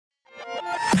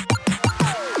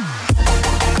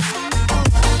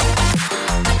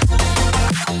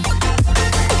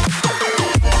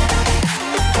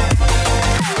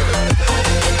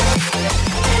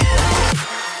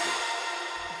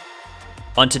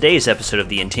On today's episode of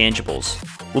The Intangibles,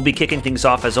 we'll be kicking things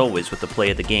off as always with the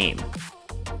play of the game.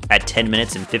 At 10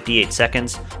 minutes and 58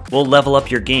 seconds, we'll level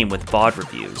up your game with VOD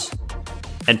reviews.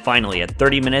 And finally, at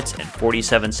 30 minutes and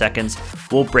 47 seconds,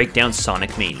 we'll break down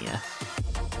Sonic Mania.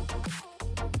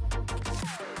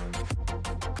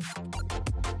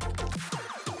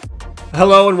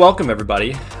 Hello and welcome,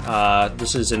 everybody.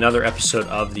 This is another episode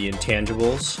of The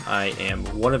Intangibles. I am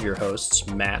one of your hosts,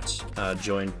 Matt,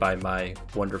 joined by my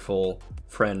wonderful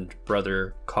friend,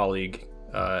 brother, colleague,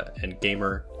 and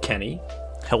gamer, Kenny.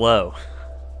 Hello.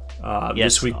 Yes,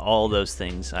 this week, all those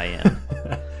things I am.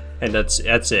 And that's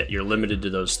it. You're limited to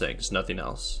those things, nothing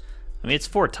else. I mean, it's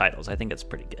 4 titles. I think it's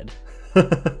pretty good.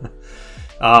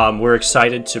 We're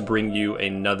excited to bring you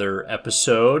another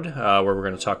episode where we're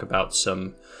going to talk about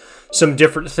some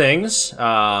different things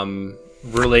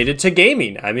related to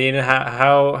gaming. I mean,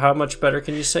 how much better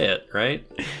can you say it, right?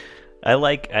 I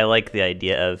like the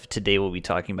idea of today we'll be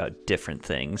talking about different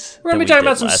things. We're going to be talking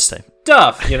about some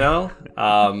stuff, you know?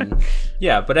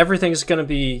 Yeah, but everything's going to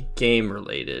be game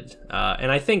related.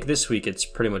 And I think this week it's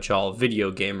pretty much all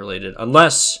video game related,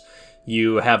 unless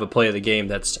you have a play of the game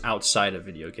that's outside of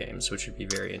video games, which would be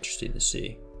very interesting to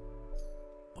see.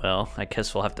 Well, I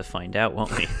guess we'll have to find out,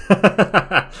 won't we?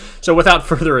 So without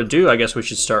further ado, I guess we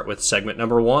should start with segment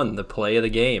number 1, the play of the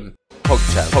game. Poke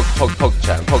chat, poke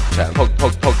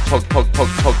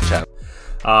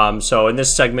chat. So in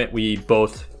this segment, we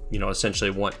both,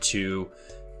 essentially want to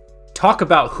talk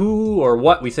about who or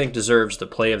what we think deserves the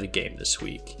play of the game this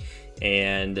week.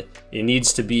 And it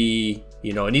needs to be,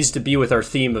 with our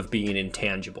theme of being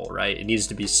intangible, right? It needs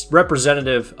to be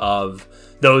representative of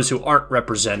those who aren't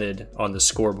represented on the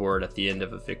scoreboard at the end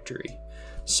of a victory.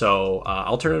 So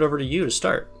I'll turn it over to you to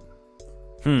start.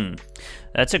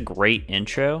 That's a great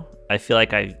intro. I feel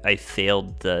like I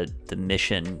failed the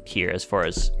mission here as far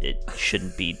as it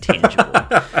shouldn't be tangible.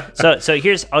 So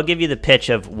I'll give you the pitch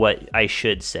of what I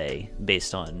should say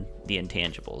based on the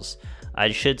intangibles.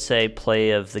 I should say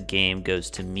play of the game goes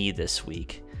to me this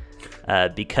week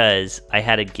because I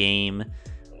had a game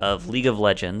of League of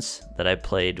Legends that I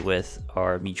played with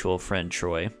our mutual friend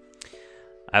Troy.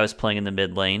 I was playing in the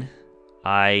mid lane.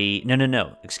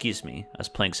 Excuse me. I was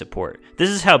playing support. This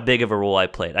is how big of a role I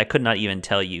played. I could not even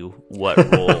tell you what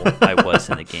role I was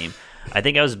in the game. I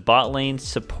think I was bot lane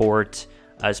support.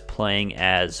 I was playing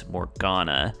as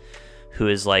Morgana, who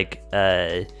is like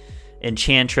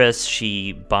Enchantress.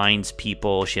 She binds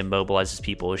people. She immobilizes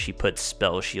people. She puts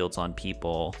spell shields on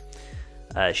people.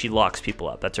 She locks people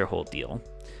up. That's her whole deal.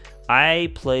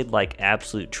 I played like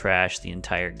absolute trash the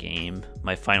entire game.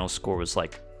 My final score was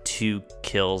like 2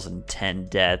 kills and 10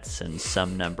 deaths and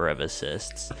some number of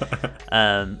assists.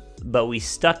 But we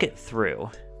stuck it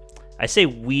through. I say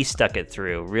we stuck it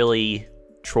through. Really,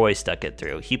 Troy stuck it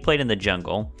through. He played in the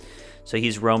jungle, so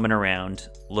he's roaming around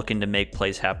looking to make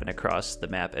plays happen across the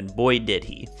map, and boy did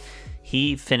he.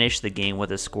 He finished the game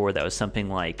with a score that was something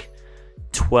like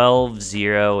 12,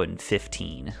 0, and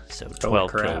 15. So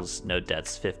 12 kills, no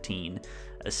deaths, 15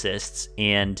 assists.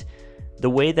 And the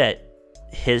way that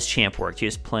his champ worked, he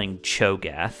was playing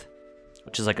Cho'Gath,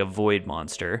 which is like a void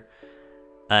monster.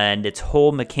 And its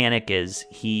whole mechanic is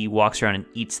he walks around and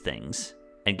eats things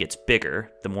and gets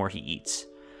bigger the more he eats.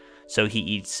 So he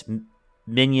eats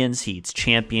minions, he eats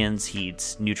champions, he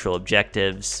eats neutral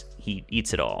objectives, he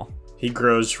eats it all. He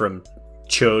grows from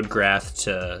Cho'Gath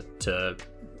to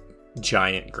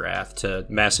Giant Grath to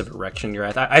Massive Erection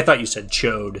Grath. I thought you said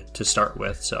Chode to start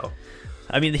with, so...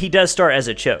 I mean, he does start as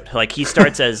a chode. Like, he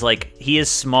starts as, like, he is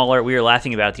smaller. We were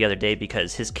laughing about it the other day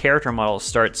because his character model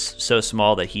starts so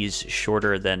small that he's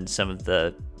shorter than some of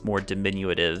the more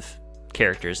diminutive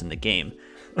characters in the game.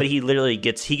 But he literally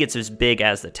gets as big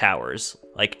as the towers.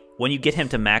 Like, when you get him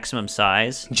to maximum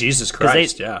size... Jesus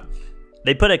Christ, yeah.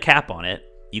 They put a cap on it.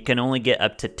 You can only get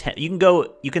up to 10. You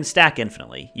can stack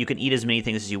infinitely. You can eat as many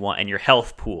things as you want, and your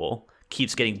health pool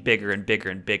keeps getting bigger and bigger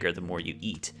and bigger the more you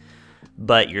eat.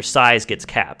 But your size gets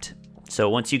capped. So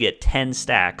once you get 10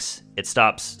 stacks, it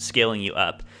stops scaling you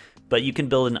up. But you can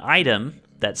build an item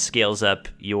that scales up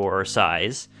your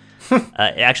size. It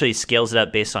actually scales it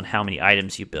up based on how many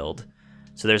items you build.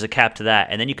 So there's a cap to that.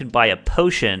 And then you can buy a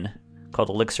potion called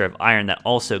Elixir of Iron that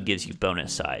also gives you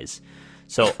bonus size.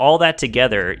 So all that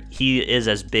together, he is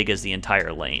as big as the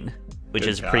entire lane, which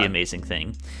is a pretty amazing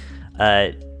thing.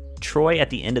 Troy, at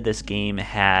the end of this game,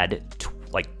 had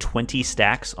like 20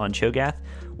 stacks on Cho'Gath,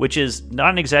 which is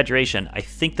not an exaggeration. I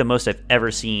think the most I've ever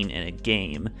seen in a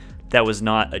game that was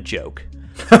not a joke.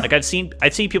 Like I've seen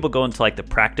people go into like the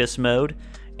practice mode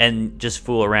and just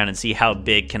fool around and see how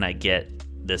big can I get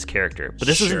this character. But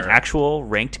this is an actual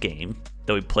ranked game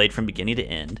that we played from beginning to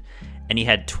end, and he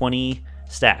had 20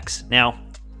 stacks. Now,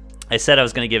 I said I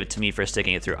was going to give it to me for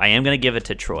sticking it through. I am going to give it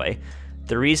to Troy.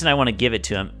 The reason I want to give it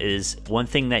to him is one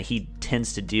thing that he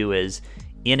tends to do is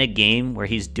in a game where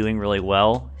he's doing really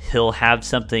well, he'll have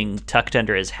something tucked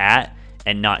under his hat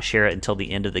and not share it until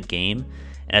the end of the game.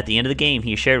 And at the end of the game,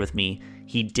 he shared with me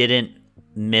he didn't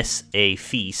miss a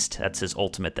feast. That's his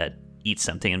ultimate that eats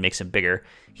something and makes him bigger.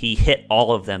 He hit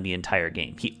all of them the entire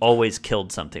game. He always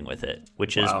killed something with it,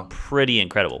 which is pretty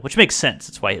incredible, which makes sense.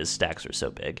 That's why his stacks are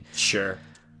so big. Sure.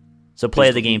 So play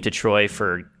of the game to Troy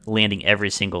for landing every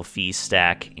single feast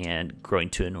stack and growing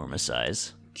to enormous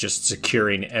size. Just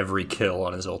securing every kill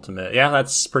on his ultimate. Yeah,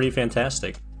 that's pretty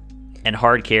fantastic. And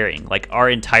hard carrying. Like, our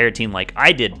entire team, like,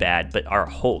 I did bad, but our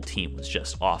whole team was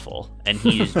just awful. And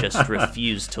he just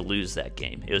refused to lose that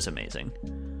game. It was amazing.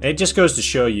 It just goes to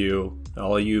show you,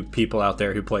 all you people out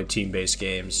there who play team-based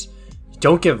games,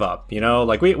 don't give up, you know?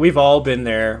 Like, we've all been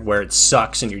there where it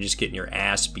sucks and you're just getting your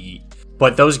ass beat.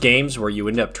 But those games where you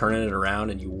end up turning it around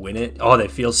and you win it, oh, they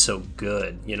feel so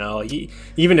good, you know?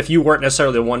 Even if you weren't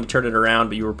necessarily the one to turn it around,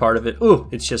 but you were part of it, ooh,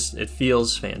 it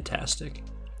feels fantastic.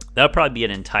 That'll probably be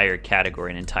an entire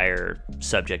category, an entire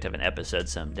subject of an episode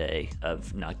someday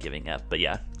of not giving up. But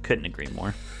yeah, couldn't agree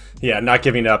more. Yeah, not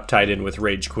giving up tied in with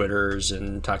rage quitters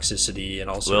and toxicity and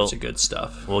all sorts of good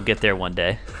stuff. We'll get there one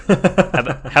day.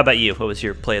 How about you? What was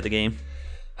your play of the game?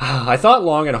 I thought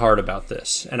long and hard about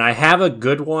this, and I have a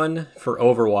good one for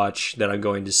Overwatch that I'm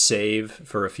going to save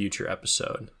for a future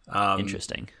episode.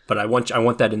 Interesting. But I want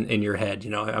that in your head. You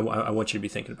know, I want you to be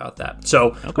thinking about that.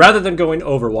 So rather than going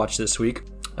Overwatch this week,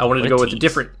 I wanted to go with a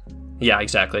different. Yeah,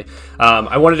 exactly.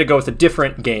 I wanted to go with a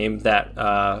different game that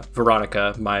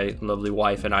Veronica, my lovely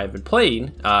wife, and I have been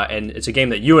playing, and it's a game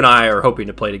that you and I are hoping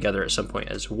to play together at some point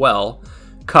as well.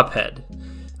 Cuphead.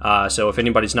 So if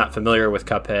anybody's not familiar with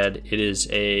Cuphead, it is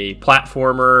a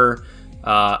platformer.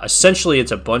 Essentially,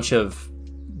 it's a bunch of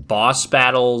boss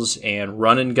battles and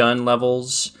run and gun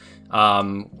levels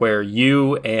where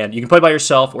you can play by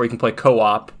yourself or you can play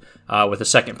co-op with a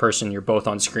second person. You're both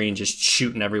on screen just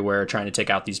shooting everywhere, trying to take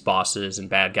out these bosses and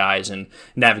bad guys and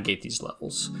navigate these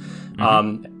levels.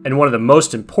 Mm-hmm. And one of the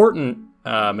most important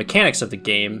mechanics of the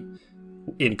game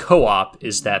in co-op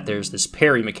is that there's this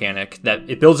parry mechanic that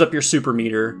it builds up your super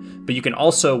meter, but you can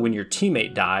also, when your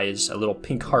teammate dies, a little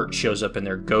pink heart shows up in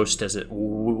their ghost as it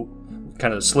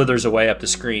kind of slithers away up the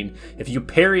screen. If you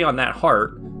parry on that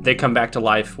heart, they come back to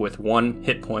life with 1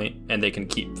 hit point and they can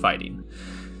keep fighting.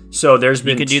 So there's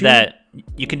been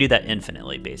you can do that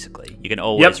infinitely, basically. You can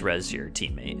always res your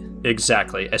teammate.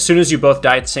 Exactly. As soon as you both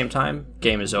die at the same time,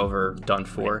 game is over, done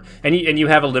for. Right. And you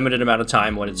have a limited amount of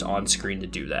time when it's on screen to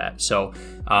do that. So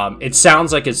it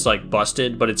sounds like it's like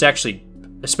busted, but it's actually,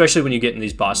 especially when you get in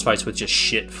these boss fights with just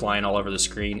shit flying all over the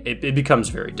screen, it becomes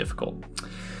very difficult.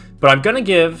 But I'm going to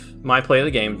give my play of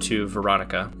the game to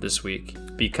Veronica this week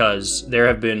because there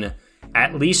have been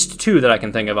at least 2 that I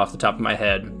can think of off the top of my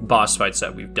head, boss fights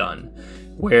that we've done,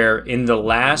 where in the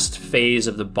last phase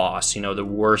of the boss, you know, the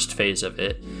worst phase of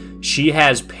it, she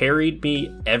has parried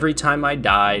me every time I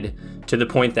died to the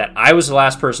point that I was the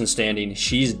last person standing,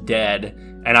 she's dead,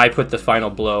 and I put the final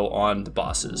blow on the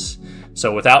bosses.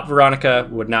 So without Veronica,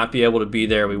 would not be able to be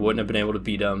there. We wouldn't have been able to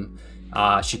beat them.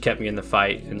 She kept me in the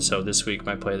fight, and so this week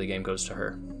my play of the game goes to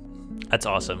her. That's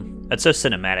awesome. That's so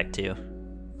cinematic too.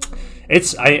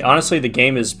 Honestly, the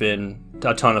game has been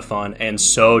a ton of fun and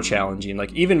so challenging.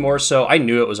 Like, even more so, I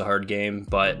knew it was a hard game,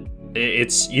 but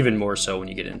it's even more so when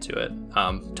you get into it.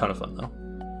 Ton of fun, though.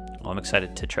 Well, I'm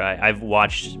excited to try. I've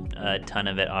watched a ton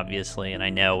of it, obviously, and I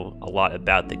know a lot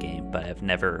about the game, but I've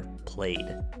never played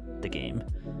the game.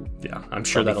 Yeah, I'm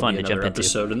sure that'll be another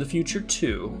episode in the future,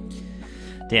 too.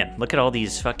 Damn, look at all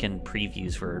these fucking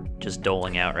previews we're just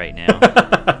doling out right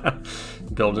now.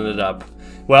 Building it up.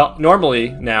 Well, normally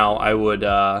now I would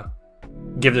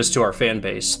give this to our fan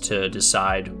base to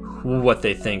decide what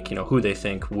they think, you know, who they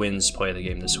think wins play of the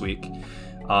game this week.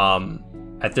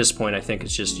 At this point, I think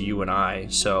it's just you and I,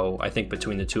 so I think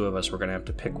between the 2 of us, we're going to have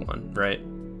to pick one, right?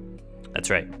 That's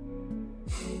right.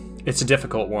 It's a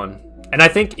difficult one. And I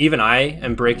think even I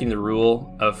am breaking the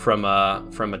rule from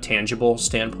a tangible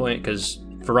standpoint, because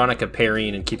Veronica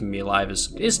parrying and keeping me alive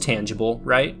is tangible,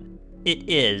 right? It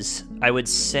is. I would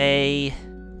say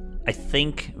I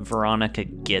think Veronica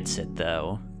gets it,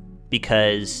 though,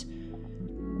 because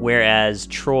whereas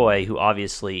Troy, who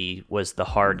obviously was the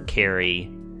hard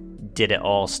carry, did it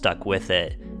all, stuck with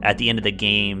it, at the end of the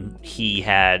game, he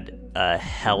had a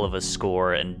hell of a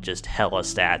score and just hella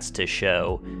stats to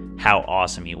show how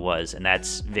awesome he was, and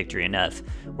that's victory enough.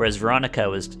 Whereas Veronica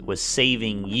was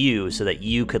saving you so that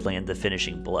you could land the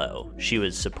finishing blow. She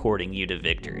was supporting you to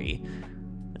victory.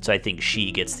 So I think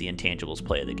she gets the Intangibles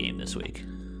play of the game this week.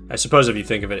 I suppose if you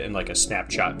think of it in like a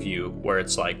snapshot view, where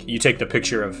it's like you take the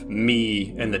picture of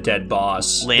me and the dead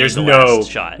boss, there's no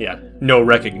shot. Yeah, no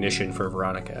recognition for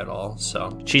Veronica at all.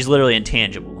 So she's literally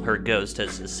intangible. Her ghost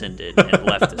has ascended and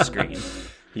left the screen.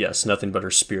 Yes, nothing but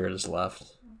her spirit is left.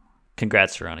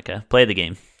 Congrats, Veronica. Play the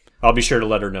game. I'll be sure to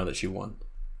let her know that she won.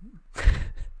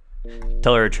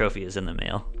 Tell her trophy is in the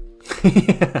mail.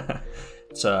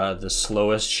 It's the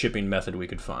slowest shipping method we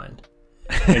could find.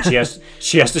 And she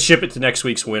has to ship it to next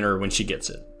week's winner when she gets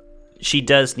it. She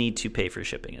does need to pay for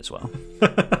shipping as well.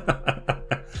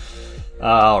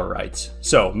 All right.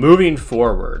 So moving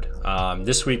forward,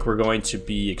 this week we're going to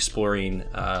be exploring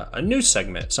a new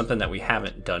segment, something that we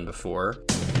haven't done before.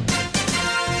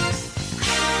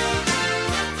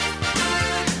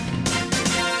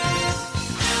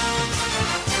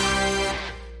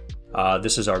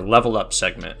 This is our level up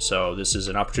segment. So this is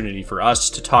an opportunity for us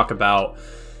to talk about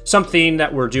something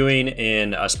that we're doing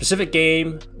in a specific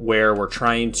game where we're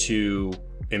trying to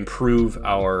improve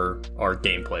our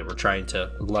gameplay. We're trying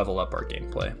to level up our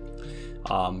gameplay.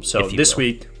 So this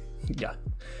week,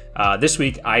 this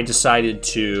week I decided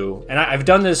to, and I've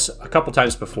done this a couple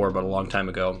times before, but a long time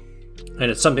ago, and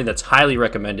it's something that's highly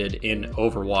recommended in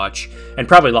Overwatch and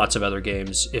probably lots of other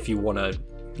games if you want to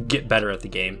get better at the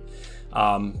game.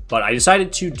 But I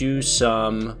decided to do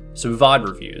some VOD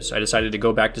reviews. I decided to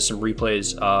go back to some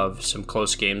replays of some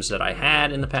close games that I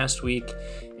had in the past week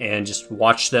and just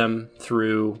watch them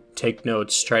through, take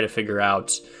notes, try to figure out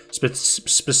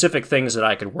specific things that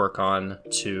I could work on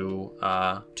to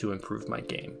improve my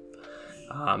game.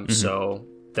 So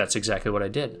that's exactly what I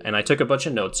did. And I took a bunch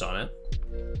of notes on it.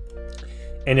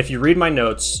 And if you read my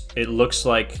notes, it looks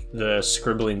like the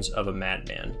scribblings of a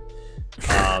madman.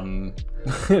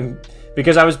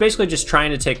 Because I was basically just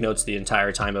trying to take notes the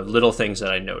entire time of little things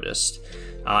that I noticed.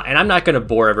 And I'm not going to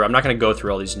bore everyone. I'm not going to go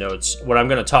through all these notes. What I'm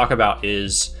going to talk about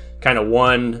is kind of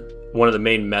one of the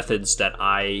main methods that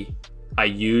I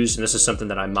use, and this is something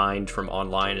that I mined from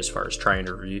online as far as trying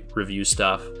to review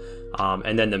stuff,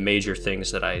 and then the major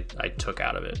things that I took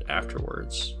out of it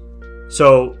afterwards.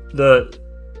 So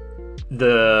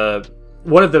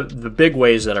one of the big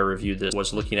ways that I reviewed this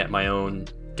was looking at my own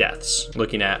deaths,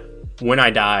 looking at when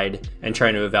I died and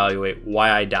trying to evaluate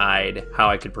why I died, how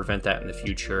I could prevent that in the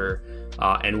future,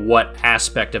 and what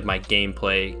aspect of my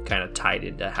gameplay kind of tied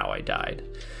into how I died.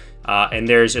 And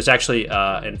it's actually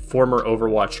a former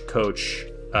Overwatch coach,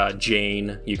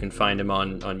 Jane. You can find him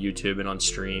on YouTube and on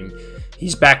stream.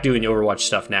 He's back doing Overwatch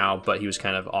stuff now, but he was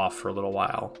kind of off for a little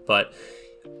while. But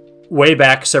way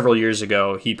back several years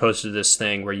ago, he posted this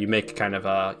thing where you make kind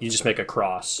of you just make a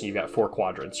cross. You've got 4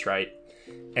 quadrants, right?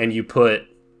 And you put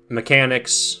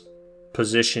mechanics,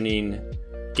 positioning,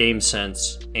 game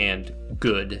sense, and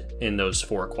good in those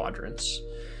 4 quadrants.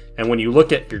 And when you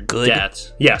look at your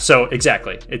deaths, so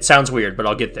exactly. It sounds weird, but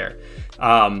I'll get there.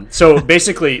 So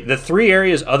basically, the 3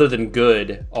 areas other than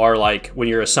good are like when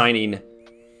you're assigning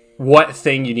what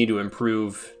thing you need to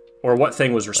improve or what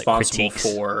thing was responsible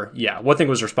for. Yeah, what thing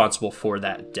was responsible for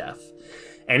that death.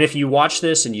 And if you watch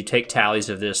this and you take tallies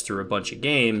of this through a bunch of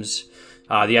games,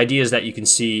 the idea is that you can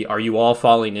see, are you all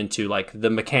falling into like the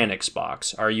mechanics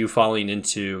box? Are you falling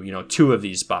into, 2 of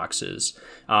these boxes?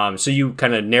 So you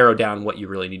kind of narrow down what you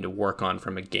really need to work on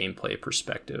from a gameplay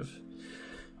perspective.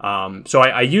 So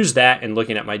I use that in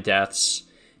looking at my deaths.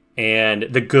 And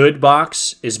the good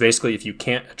box is basically if you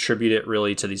can't attribute it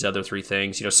really to these other 3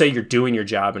 things. Say you're doing your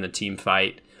job in a team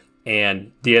fight,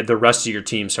 and the rest of your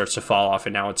team starts to fall off,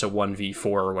 and now it's a 1v4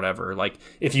 or whatever. Like,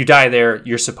 if you die there,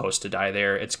 you're supposed to die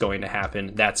there. It's going to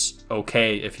happen. That's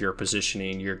okay if your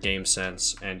positioning, your game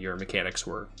sense, and your mechanics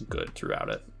were good throughout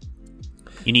it.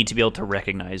 You need to be able to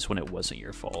recognize when it wasn't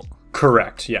your fault.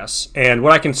 Correct, yes. And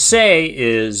what I can say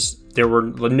is there were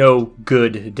no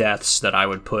good deaths that I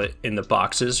would put in the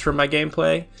boxes for my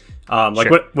gameplay.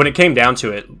 Sure. When it came down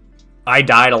to it, I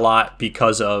died a lot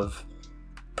because of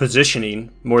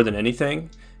positioning more than anything.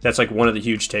 That's like one of the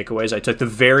huge takeaways. I took the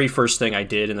very first thing I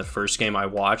did in the first game I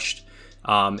watched.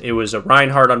 It was a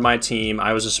Reinhardt on my team.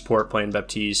 I was a support playing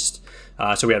Baptiste.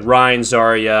 So we had Ryan,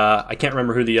 Zarya. I can't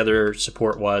remember who the other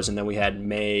support was. And then we had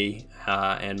May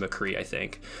and McCree, I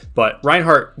think. But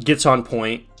Reinhardt gets on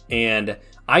point, and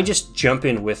I just jump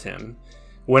in with him.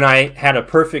 When I had a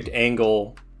perfect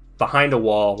angle behind a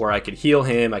wall where I could heal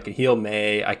him, I could heal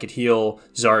May, I could heal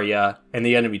Zarya, and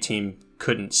the enemy team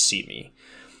couldn't see me.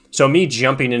 So me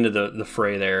jumping into the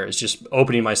fray there is just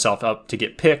opening myself up to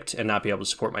get picked and not be able to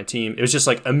support my team. It was just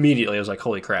like immediately I was like,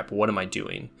 holy crap, what am I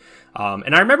doing?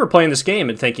 And I remember playing this game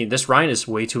and thinking, this Ryan is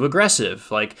way too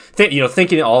aggressive. Like,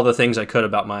 thinking all the things I could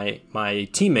about my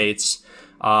teammates.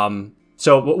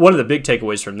 So one of the big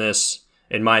takeaways from this,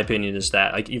 in my opinion, is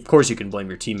that, like, of course you can blame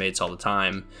your teammates all the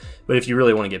time, but if you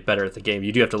really want to get better at the game,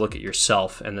 you do have to look at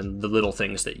yourself and then the little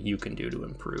things that you can do to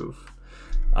improve.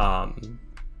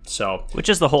 Which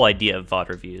is the whole idea of VOD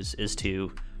reviews, is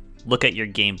to look at your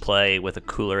gameplay with a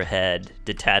cooler head,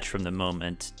 detach from the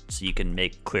moment, so you can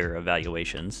make clearer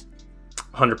evaluations.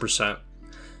 100%.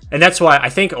 And that's why I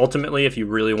think ultimately, if you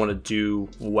really want to do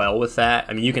well with that,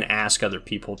 I mean, you can ask other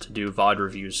people to do VOD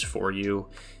reviews for you,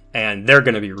 and they're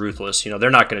going to be ruthless. They're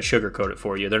not going to sugarcoat it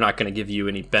for you. They're not going to give you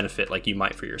any benefit like you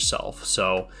might for yourself.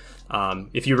 So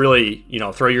if you really,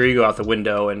 throw your ego out the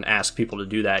window and ask people to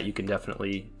do that, you can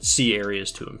definitely see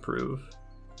areas to improve.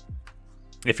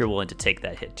 If you're willing to take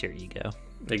that hit to your ego.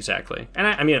 Exactly. And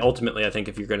I mean, ultimately, I think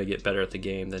if you're going to get better at the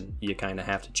game, then you kind of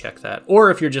have to check that. Or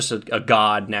if you're just a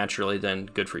god naturally, then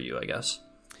good for you, I guess.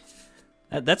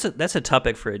 That's a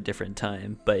topic for a different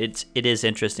time, but it is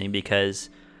interesting because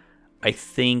I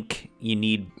think you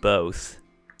need both.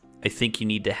 I think you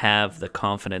need to have the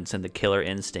confidence and the killer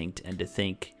instinct and to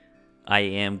think, I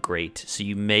am great. So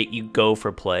you go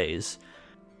for plays.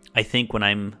 I think when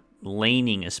I'm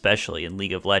laning, especially in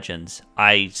League of Legends,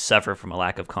 I suffer from a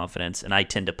lack of confidence, and I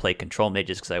tend to play control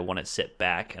mages because I want to sit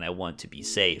back and I want to be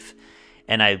safe.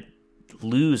 And I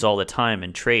lose all the time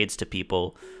in trades to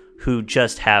people who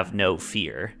just have no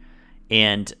fear.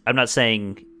 And I'm not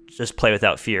saying just play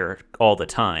without fear all the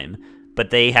time, but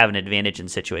they have an advantage in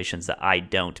situations that I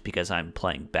don't because I'm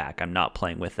playing back. I'm not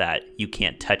playing with that "you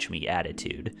can't touch me"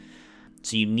 attitude.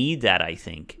 So you need that, I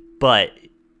think, but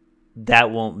that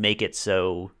won't make it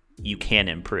so you can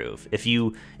improve. If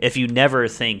you never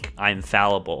think I'm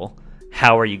fallible,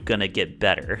 how are you gonna get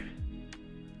better?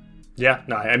 Yeah,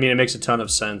 no, I mean, it makes a ton of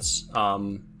sense.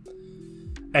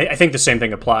 I think the same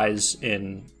thing applies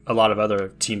in a lot of other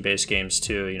team-based games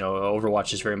too.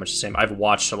 Overwatch is very much the same. I've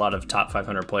watched a lot of top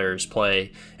 500 players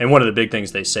play, and one of the big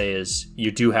things they say is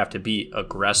you do have to be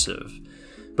aggressive,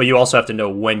 but you also have to know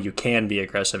when you can be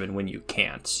aggressive and when you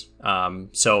can't.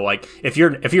 So, like, if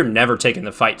you're never taking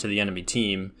the fight to the enemy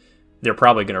team, they're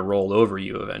probably going to roll over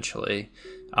you eventually.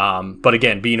 But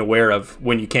again, being aware of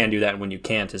when you can do that and when you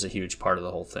can't is a huge part of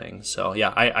the whole thing. So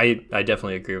yeah, I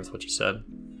definitely agree with what you said.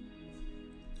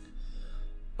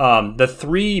 The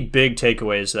three big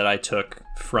takeaways that I took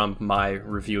from my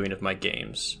reviewing of my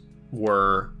games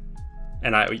were,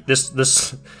 and this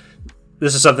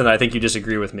is something that I think you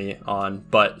disagree with me on,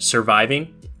 but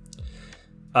surviving.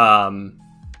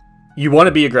 You want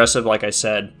to be aggressive, like I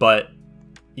said, but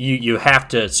you have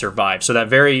to survive. So that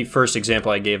very first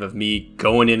example I gave of me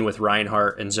going in with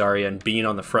Reinhardt and Zarya and being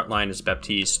on the front line as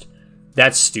Baptiste,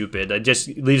 that's stupid. That just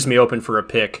leaves me open for a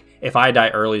pick. If I die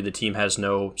early, the team has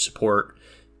no support,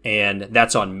 and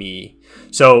that's on me.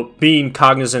 So being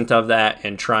cognizant of that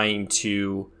and trying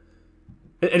to...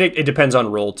 It depends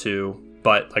on role too,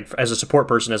 but like as a support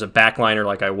person, as a backliner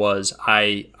like I was,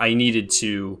 I needed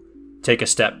to take a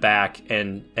step back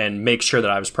and make sure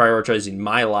that I was prioritizing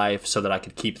my life so that I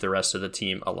could keep the rest of the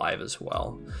team alive as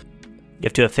well. You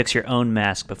have to affix your own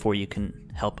mask before you can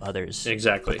help others.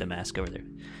 Exactly. Put the mask over there.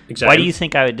 Exactly. Why do you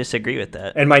think I would disagree with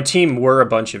that? And my team were a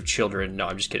bunch of children. No,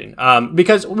 I'm just kidding.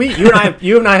 Because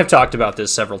you and I have talked about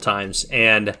this several times,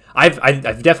 and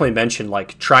I've definitely mentioned,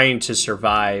 like, trying to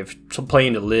survive,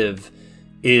 playing to live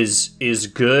is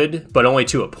good, but only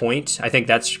to a point. I think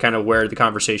that's kind of where the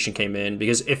conversation came in,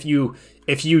 because if you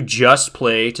just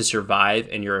play to survive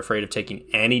and you're afraid of taking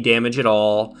any damage at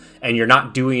all and you're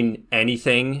not doing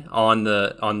anything on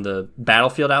the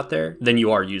battlefield out there, then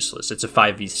you are useless. It's a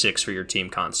 5v6 for your team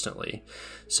constantly.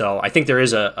 So I think there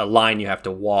is a line you have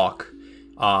to walk.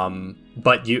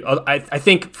 But I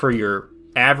think for your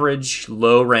average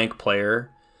low rank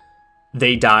player,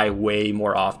 they die way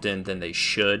more often than they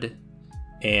should.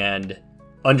 And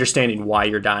understanding why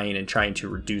you're dying and trying to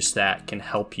reduce that can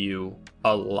help you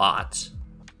a lot.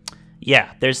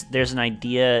 Yeah, there's an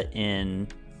idea in,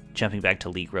 jumping back to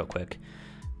League real quick,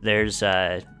 there's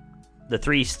the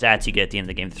three stats you get at the end of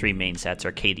the game. The three main stats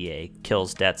are KDA,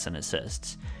 kills, deaths, and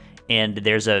assists. And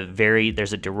there's a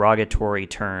derogatory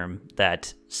term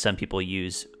that some people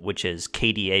use, which is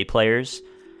KDA players,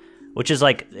 which is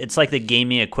like, it's like the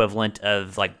gaming equivalent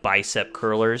of like bicep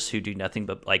curlers who do nothing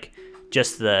but like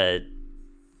just to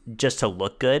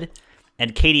look good.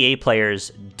 And KDA players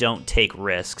don't take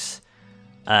risks.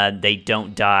 They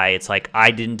don't die. It's like,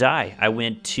 I didn't die. I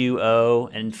went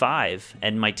 2-0-5,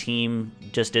 and my team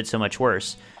just did so much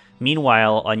worse.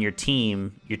 Meanwhile, on your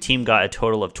team got a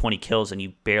total of 20 kills, and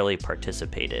you barely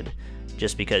participated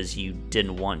just because you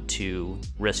didn't want to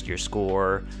risk your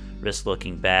score, risk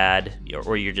looking bad,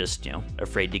 or you're just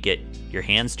afraid to get your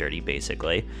hands dirty,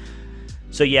 basically.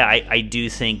 So yeah, I do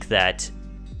think that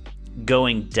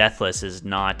going deathless is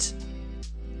not...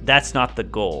 That's not the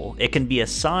goal. It can be a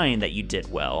sign that you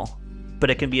did well, but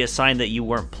it can be a sign that you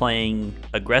weren't playing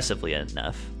aggressively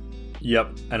enough.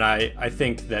 Yep, and I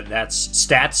think that's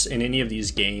stats in any of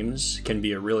these games can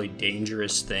be a really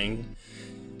dangerous thing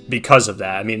because of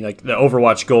that. I mean, like the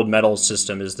Overwatch gold medal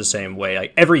system is the same way.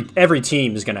 Like every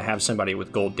team is going to have somebody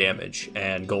with gold damage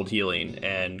and gold healing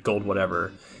and gold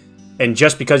whatever. And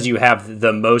just because you have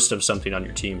the most of something on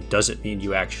your team doesn't mean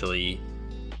you actually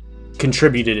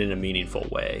contributed in a meaningful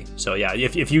way. So yeah,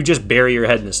 if you just bury your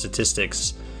head in the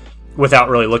statistics without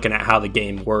really looking at how the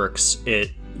game works,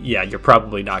 you're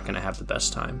probably not going to have the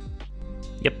best time.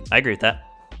 Yep, I agree with that.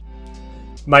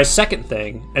 My second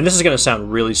thing, and this is going to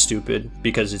sound really stupid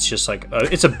because it's just like,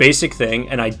 it's a basic thing,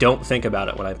 and I don't think about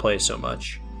it when I play so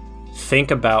much.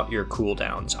 Think about your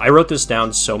cooldowns. I wrote this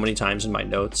down so many times in my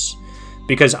notes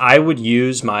because I would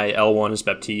use my L1 as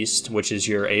Baptiste, which is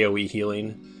your AoE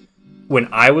healing, when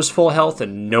I was full health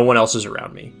and no one else is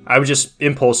around me. I would just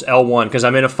impulse L1 because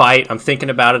I'm in a fight, I'm thinking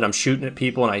about it, I'm shooting at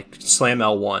people, and I slam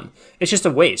L1. It's just a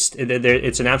waste.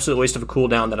 It's an absolute waste of a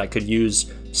cooldown that I could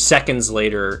use seconds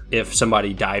later if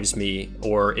somebody dives me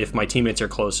or if my teammates are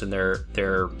close and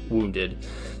they're wounded.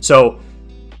 So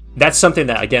that's something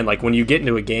that, again, like when you get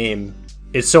into a game,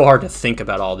 it's so hard to think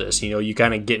about all this. You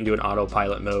kind of get into an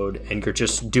autopilot mode and you're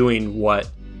just doing what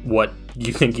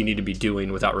you think you need to be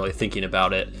doing without really thinking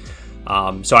about it.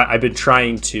 So I've been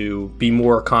trying to be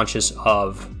more conscious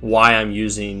of why I'm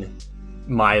using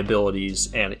my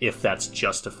abilities and if that's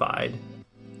justified.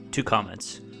 2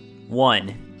 comments.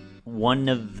 One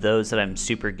of those that I'm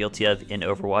super guilty of in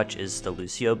Overwatch is the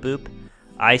Lucio boop.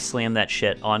 I slam that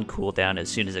shit on cooldown as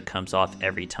soon as it comes off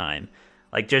every time.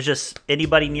 Like, there's just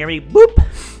anybody near me, boop!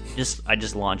 I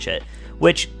just launch it.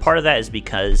 Which, part of that is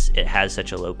because it has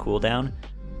such a low cooldown,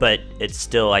 but it's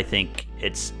still, I think,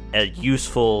 it's a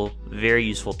useful, very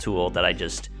useful tool that I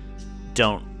just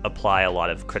don't apply a lot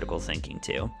of critical thinking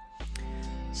to.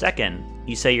 Second,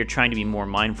 you say you're trying to be more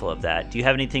mindful of that. Do you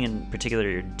have anything in particular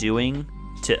you're doing?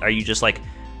 Are you just like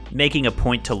making a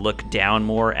point to look down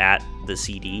more at the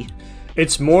CD?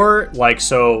 It's more like,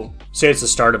 so say it's the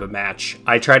start of a match.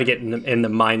 I try to get in the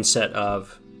mindset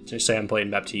of, so say I'm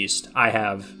playing Baptiste. I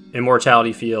have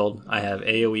Immortality Field. I have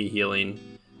AoE healing.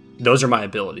 Those are my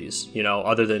abilities,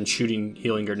 other than shooting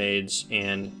healing grenades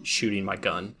and shooting my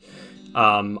gun.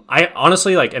 I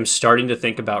honestly am starting to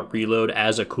think about reload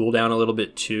as a cooldown a little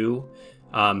bit too.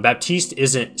 Baptiste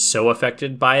isn't so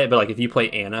affected by it, but if you play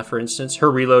Anna, for instance,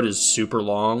 her reload is super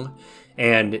long,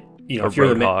 and if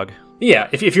you're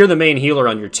if you're the main healer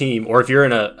on your team, or if you're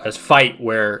in a fight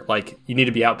where you need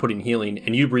to be outputting healing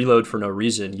and you reload for no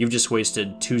reason, you've just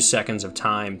wasted 2 seconds of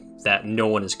time that no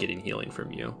one is getting healing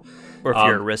from you. Or if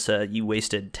you're Orisa, you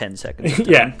wasted 10 seconds.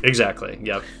 Yeah, exactly.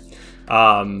 Yep.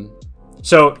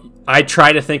 So I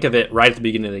try to think of it right at the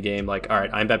beginning of the game, all right,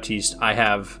 I'm Baptiste. I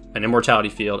have an Immortality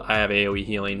Field. I have AoE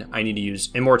healing. I need to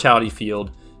use Immortality Field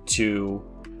to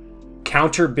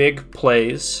counter big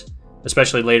plays,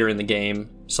 especially later in the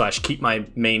game, / keep my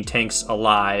main tanks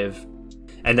alive.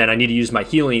 And then I need to use my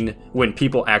healing when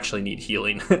people actually need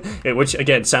healing, which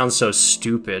again sounds so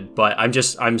stupid, but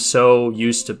I'm so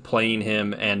used to playing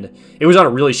him, and it was on a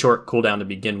really short cooldown to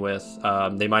begin with.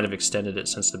 They might have extended it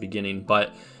since the beginning,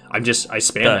 but I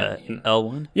spam it.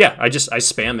 L1? Yeah, I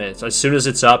spam it. So as soon as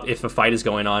it's up, if a fight is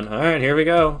going on, all right, here we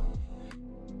go.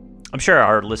 I'm sure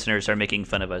our listeners are making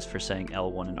fun of us for saying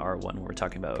L1 and R1 when we're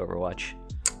talking about Overwatch.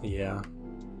 Yeah.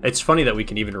 It's funny that we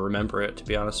can even remember it, to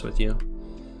be honest with you.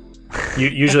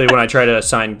 Usually when I try to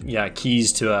assign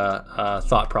keys to a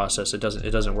thought process, it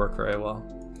doesn't work very well.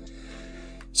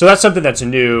 So that's something that's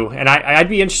new, and I'd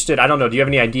be interested. I don't know. Do you have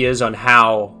any ideas on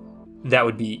how that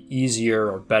would be easier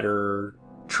or better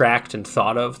tracked and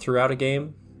thought of throughout a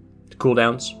game?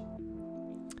 Cooldowns.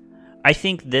 I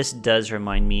think this does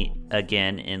remind me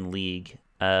again in League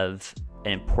of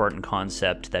an important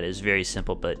concept that is very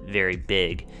simple but very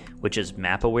big, which is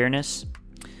map awareness.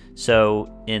 So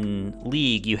in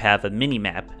League, you have a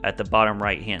mini-map at the bottom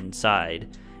right-hand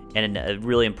side, and a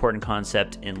really important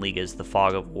concept in League is the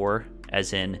fog of war,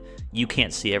 as in you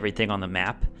can't see everything on the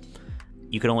map.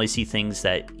 You can only see things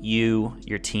that you,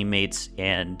 your teammates,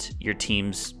 and your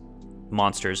team's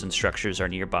monsters and structures are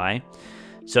nearby.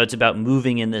 So it's about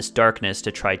moving in this darkness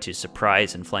to try to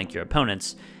surprise and flank your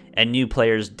opponents, and new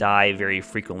players die very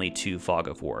frequently to fog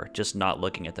of war, just not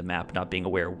looking at the map, not being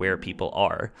aware where people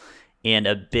are. And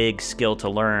a big skill to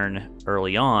learn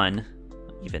early on,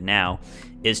 even now,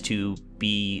 is to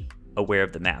be aware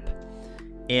of the map.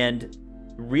 And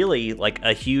really,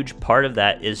 a huge part of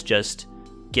that is just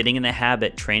getting in the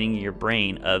habit, training your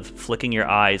brain of flicking your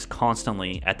eyes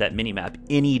constantly at that minimap,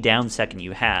 any down second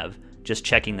you have, just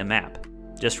checking the map,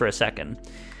 just for a second.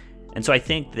 And so I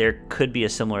think there could be a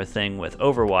similar thing with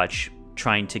Overwatch,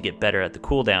 trying to get better at the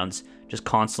cooldowns, just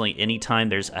constantly, anytime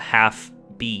there's a half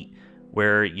beat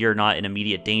where you're not in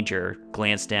immediate danger,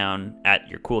 glance down at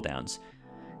your cooldowns.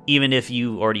 Even if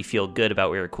you already feel good about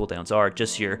where your cooldowns are,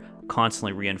 just you're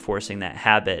constantly reinforcing that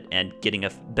habit and getting a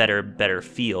better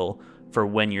feel for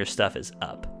when your stuff is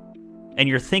up. And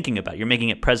you're thinking about it, you're making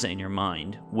it present in your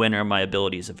mind. When are my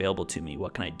abilities available to me?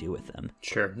 What can I do with them?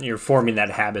 Sure. You're forming that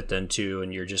habit then too,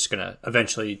 and you're just going to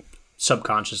eventually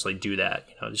subconsciously do that,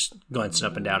 just glancing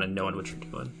up and down and knowing what you're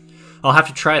doing. I'll have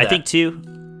to try that. I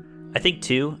think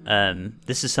too,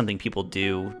 this is something people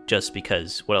do just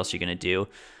because what else are you going to do?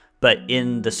 But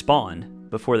in the spawn,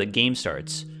 before the game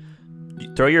starts,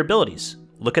 throw your abilities.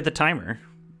 Look at the timer.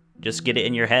 Just get it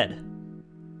in your head.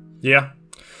 Yeah.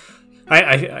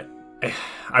 I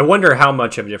wonder how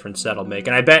much of a difference that'll make.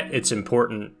 And I bet it's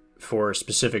important for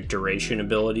specific duration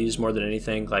abilities more than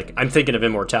anything. Like, I'm thinking of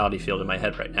Immortality Field in my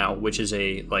head right now, which is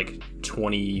a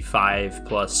 25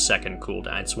 plus second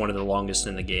cooldown. It's one of the longest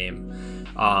in the game.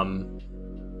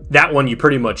 That one you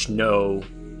pretty much know,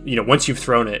 once you've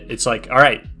thrown it, it's like, all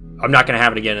right, I'm not going to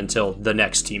have it again until the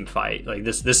next team fight. Like,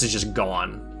 this is just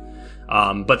gone.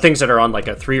 But things that are on like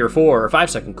a 3 or 4 or 5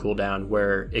 second cooldown,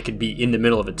 where it could be in the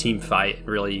middle of a team fight and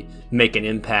really make an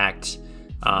impact,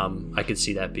 I could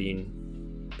see that being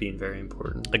very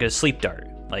important. Like a sleep dart,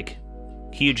 like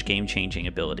huge game-changing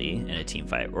ability in a team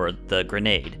fight, or the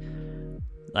grenade.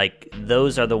 Like,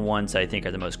 those are the ones I think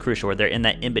are the most crucial, where they're in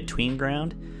that in-between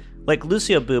ground. Like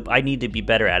Lucio Boop, I need to be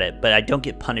better at it, but I don't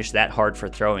get punished that hard for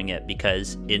throwing it,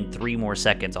 because in 3 more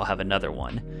seconds I'll have another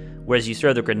one. Whereas you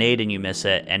throw the grenade and you miss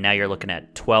it, and now you're looking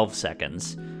at 12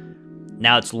 seconds.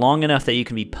 Now it's long enough that you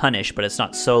can be punished, but it's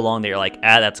not so long that you're like,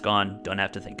 that's gone, don't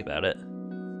have to think about it.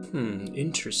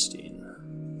 Interesting.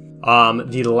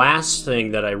 The last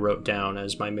thing that I wrote down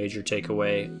as my major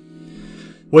takeaway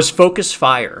was focus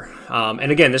fire.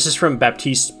 And again, this is from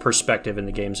Baptiste's perspective in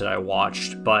the games that I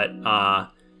watched, but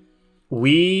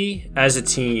we as a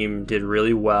team did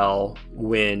really well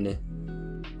when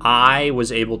I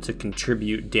was able to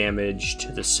contribute damage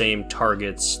to the same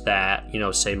targets that,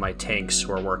 say my tanks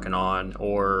were working on,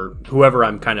 or whoever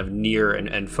I'm kind of near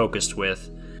and focused with.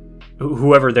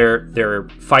 Whoever they're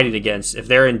fighting against, if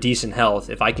they're in decent health,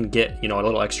 if I can get, a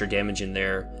little extra damage in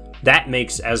there, that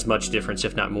makes as much difference,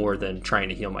 if not more, than trying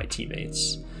to heal my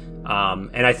teammates.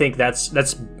 And I think that's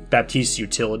Baptiste's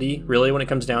utility, really, when it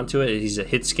comes down to it. He's a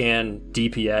hit scan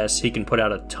DPS. He can put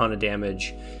out a ton of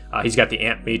damage. He's got the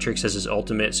Amp Matrix as his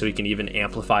ultimate, so he can even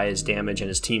amplify his damage and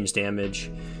his team's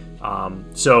damage.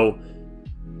 So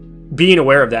being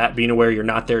aware of that, being aware you're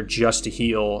not there just to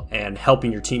heal, and helping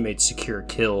your teammates secure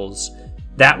kills,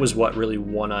 that was what really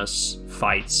won us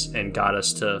fights and got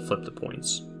us to flip the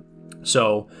points.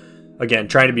 So again,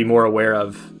 trying to be more aware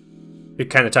of, it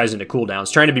kind of ties into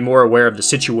cooldowns, trying to be more aware of the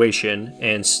situation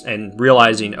and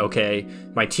realizing, okay,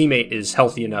 my teammate is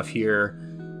healthy enough here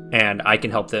and I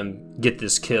can help them get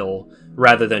this kill,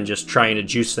 rather than just trying to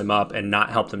juice them up and not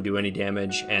help them do any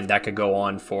damage. And that could go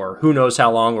on for who knows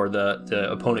how long, or the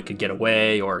opponent could get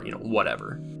away, or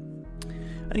whatever.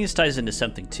 I think this ties into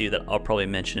something too that I'll probably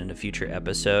mention in a future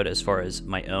episode as far as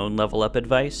my own level up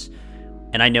advice.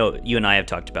 And I know you and I have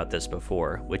talked about this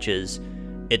before, which is,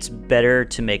 it's better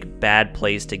to make bad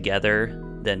plays together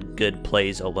than good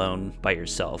plays alone by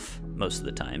yourself most of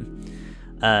the time.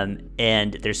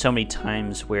 And there's so many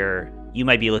times where you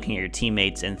might be looking at your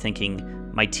teammates and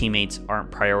thinking, my teammates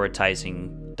aren't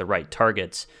prioritizing the right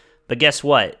targets. But guess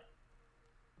what?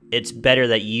 It's better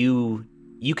that you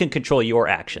can control your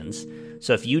actions.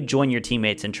 So if you join your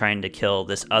teammates in trying to kill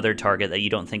this other target that you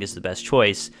don't think is the best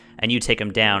choice, and you take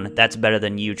them down, that's better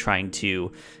than you trying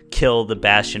to kill the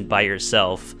Bastion by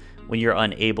yourself when you're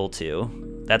unable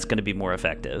to. That's going to be more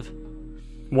effective.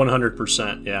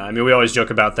 100%. Yeah, I mean, we always joke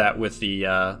about that with the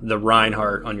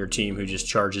Reinhardt on your team who just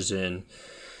charges in.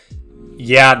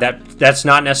 Yeah, that's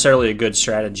not necessarily a good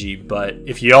strategy, but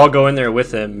if you all go in there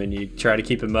with him and you try to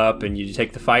keep him up and you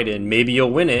take the fight in, maybe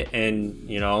you'll win it. And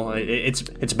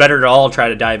it's better to all try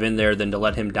to dive in there than to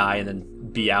let him die and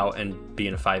then be out and be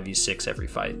in a 5v6 every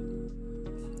fight.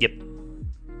 Yep,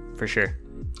 for sure.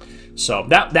 So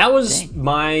that was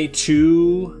my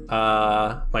two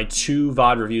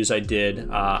VOD reviews I did.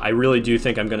 I really do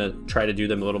think I'm going to try to do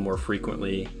them a little more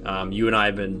frequently. You and I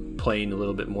have been playing a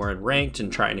little bit more in ranked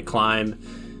and trying to climb.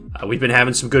 We've been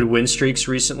having some good win streaks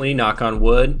recently, knock on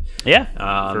wood.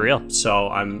 Yeah, for real. So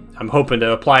I'm hoping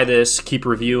to apply this, keep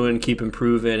reviewing, keep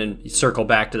improving, and circle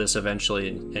back to this eventually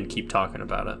and keep talking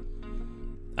about it.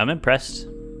 I'm impressed.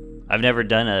 I've never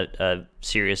done a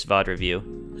serious VOD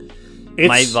review.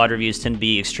 My VOD reviews tend to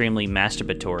be extremely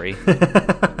masturbatory.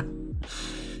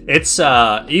 It's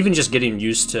even just getting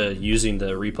used to using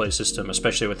the replay system,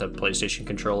 especially with a PlayStation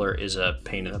controller, is a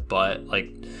pain in the butt.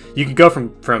 Like, you can go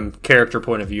from character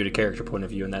point of view to character point of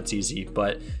view, and that's easy.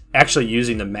 But actually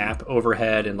using the map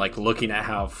overhead and like looking at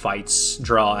how fights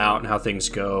draw out and how things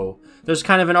go, there's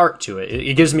kind of an art to it.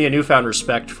 It gives me a newfound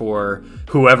respect for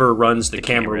whoever runs the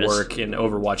camera work in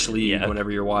Overwatch League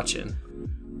whenever you're watching.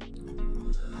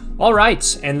 All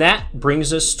right, and that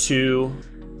brings us to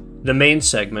the main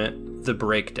segment, the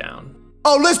breakdown.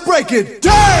 Oh, let's break it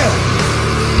down!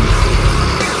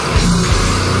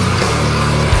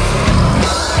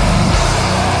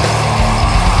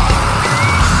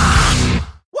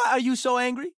 Why are you so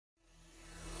angry?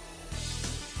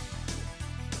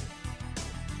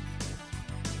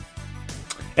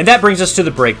 And that brings us to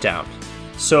the breakdown.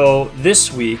 So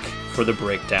this week for the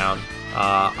breakdown,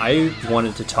 I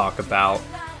wanted to talk about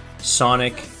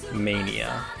Sonic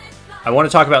Mania. I want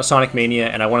to talk about Sonic Mania,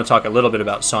 and I want to talk a little bit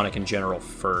about Sonic in general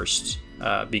first,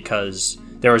 because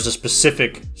there was a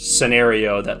specific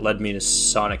scenario that led me to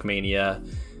Sonic Mania,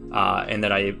 and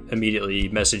then I immediately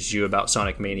messaged you about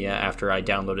Sonic Mania after I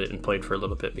downloaded it and played for a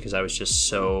little bit because I was just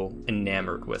so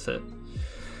enamored with it.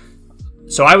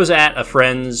 So I was at a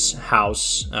friend's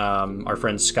house. Our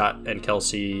friends Scott and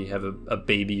Kelsey have a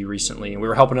baby recently, and we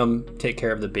were helping them take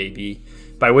care of the baby,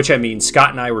 by which I mean Scott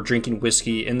and I were drinking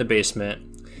whiskey in the basement,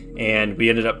 and we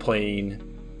ended up playing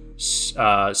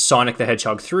Sonic the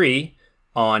Hedgehog 3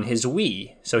 on his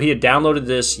Wii. So he had downloaded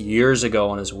this years ago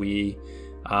on his Wii.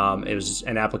 It was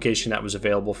an application that was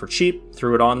available for cheap,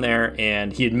 threw it on there,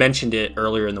 and he had mentioned it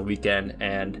earlier in the weekend,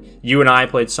 and you and I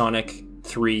played Sonic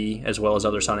 3 as well as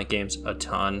other Sonic games a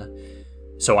ton.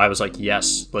 So I was like,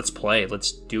 yes, let's play,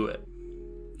 let's do it.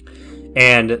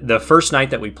 And the first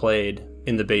night that we played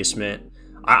in the basement,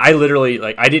 I literally,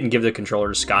 like, I didn't give the controller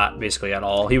to Scott basically at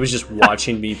all. He was just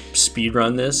watching me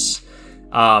speedrun this.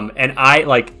 And I,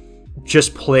 like,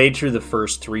 just played through the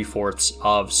first 3/4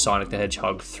 of Sonic the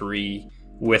Hedgehog 3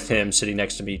 with him sitting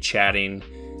next to me chatting.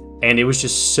 And it was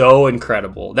just so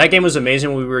incredible. That game was amazing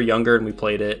when we were younger and we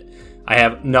played it. I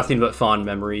have nothing but fond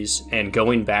memories. And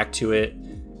going back to it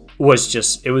was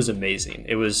just, it was amazing.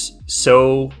 It was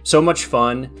so much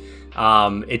fun.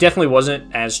 It definitely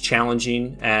wasn't as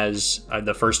challenging as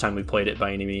the first time we played it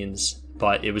by any means,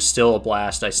 but it was still a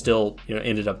blast. I still,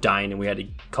 ended up dying, and we had to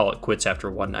call it quits after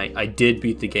one night. I did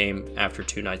beat the game after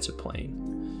 2 nights of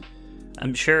playing.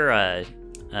 I'm sure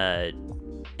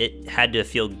it had to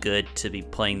feel good to be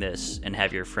playing this and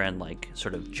have your friend like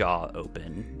sort of jaw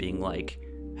open, being like,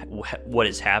 "What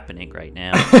is happening right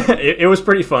now?" It was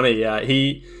pretty funny. Yeah,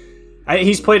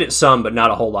 he's played it some, but not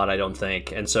a whole lot, I don't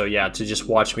think. And so, yeah, to just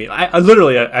watch me, I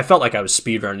literally, I felt like I was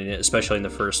speedrunning it, especially in the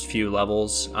first few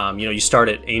levels. You start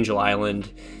at Angel Island,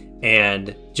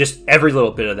 and just every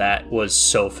little bit of that was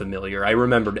so familiar. I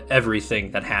remembered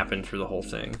everything that happened through the whole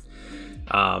thing.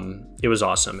 It was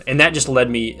awesome. And that just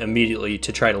led me immediately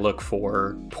to try to look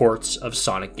for ports of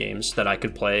Sonic games that I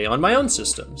could play on my own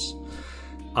systems.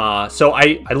 So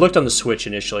I looked on the Switch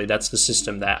initially. That's the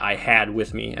system that I had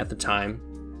with me at the time.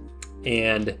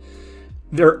 And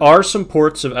there are some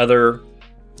ports of other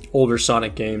older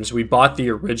Sonic games. We bought the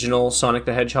original Sonic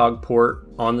the Hedgehog port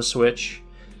on the Switch.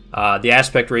 The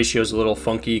aspect ratio is a little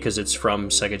funky because it's from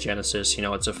Sega Genesis.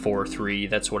 It's a 4:3.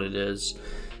 That's what it is.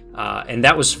 And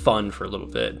that was fun for a little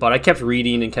bit. But I kept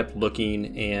reading and kept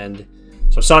looking. And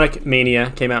so Sonic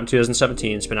Mania came out in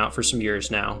 2017. It's been out for some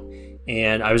years now.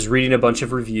 And I was reading a bunch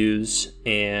of reviews,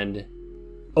 and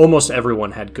almost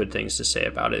everyone had good things to say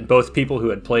about it. Both people who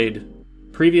had played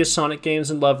previous Sonic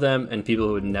games and loved them, and people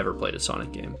who had never played a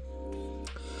Sonic game.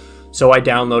 So I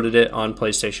downloaded it on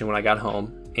PlayStation when I got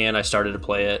home, and I started to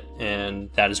play it,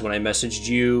 and that is when I messaged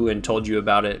you and told you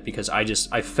about it, because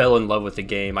I fell in love with the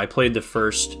game. I played the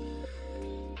first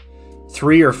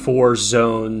 3 or 4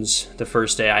 zones the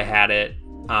first day I had it.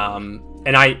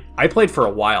 And I played for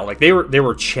a while. Like, they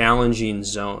were challenging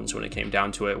zones when it came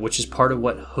down to it, which is part of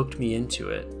what hooked me into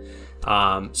it.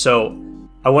 So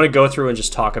I want to go through and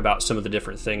just talk about some of the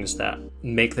different things that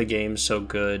make the game so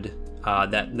good,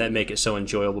 that make it so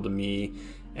enjoyable to me,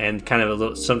 and kind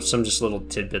of some just little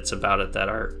tidbits about it that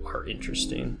are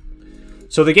interesting.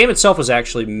 So the game itself was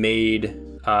actually made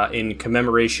in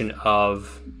commemoration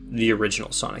of the original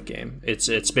Sonic game.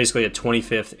 It's basically a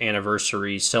 25th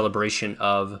anniversary celebration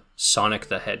of Sonic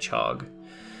the Hedgehog.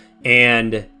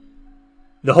 And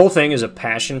The whole thing is a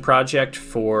passion project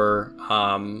for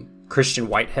Christian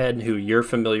Whitehead, who you're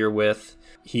familiar with.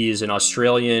 He is an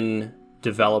Australian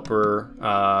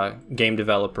developer, game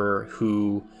developer,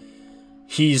 who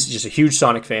he's just a huge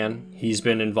Sonic fan. He's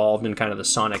been involved in kind of the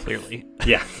Sonic... Clearly.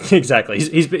 Yeah, exactly.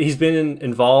 He's been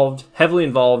heavily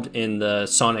involved in the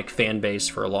Sonic fan base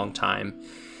for a long time.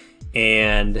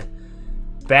 And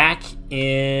back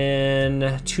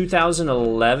in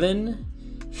 2011,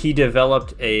 he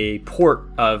developed a port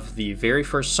of the very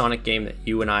first Sonic game that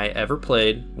you and I ever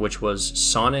played, which was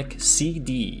Sonic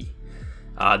CD.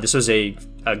 This was a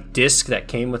disc that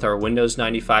came with our Windows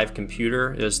 95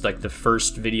 computer. It was like the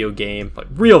first video game, like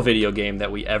real video game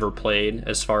that we ever played,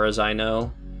 as far as I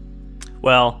know.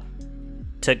 Well,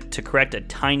 to correct a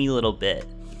tiny little bit,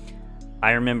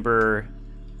 I remember,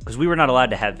 because we were not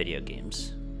allowed to have video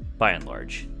games, by and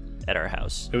large, at our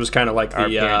house. It was kind of like the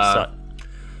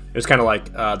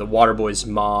Waterboy's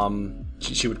mom.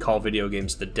 She would call video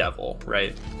games the devil,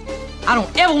 right? I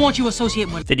don't ever want you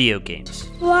associating with Video games.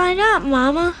 Why not,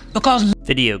 Mama? because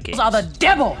Video games. are the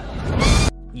devil.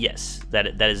 Yes,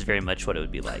 that is very much what it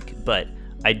would be like. But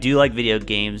I do like video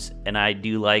games, and I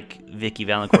do like Vicky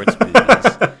Valancourt's movies.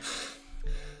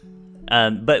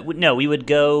 But no, we would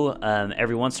go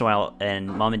every once in a while, and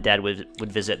Mom and Dad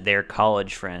would visit their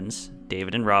college friends,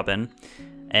 David and Robin.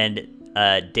 And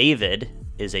David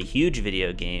is a huge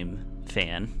video game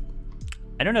fan.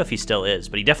 I don't know if he still is,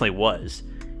 but he definitely was.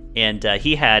 And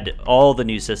he had all the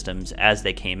new systems as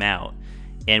they came out.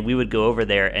 And we would go over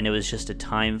there, and it was just a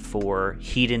time for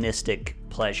hedonistic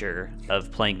pleasure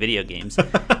of playing video games.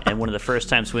 And one of the first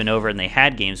times we went over and they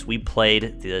had games, we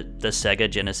played the Sega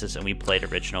Genesis, and we played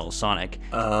original Sonic.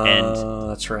 Oh,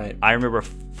 that's right. I remember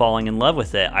falling in love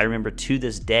with it. I remember to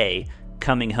this day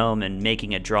coming home and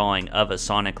making a drawing of a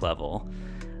Sonic level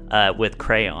with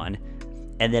crayon.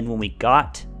 And then when we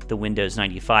got the Windows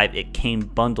 95, it came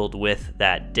bundled with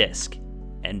that disc.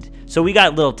 And so we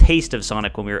got a little taste of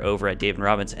Sonic when we were over at Dave and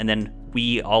Robin's, and then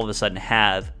we all of a sudden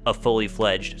have a fully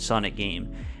fledged Sonic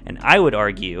game. And I would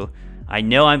argue, I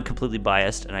know I'm completely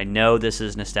biased, and I know this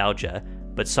is nostalgia,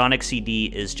 but Sonic CD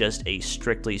is just a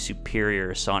strictly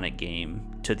superior Sonic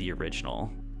game to the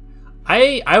original.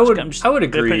 I would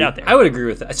agree. Put it out there. I would agree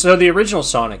with that. So the original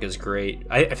Sonic is great.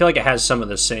 I feel like it has some of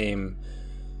the same,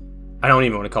 I don't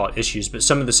even want to call it issues, but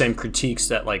some of the same critiques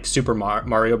that like Super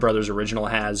Mario Brothers original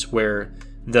has, where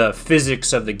the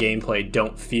physics of the gameplay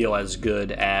don't feel as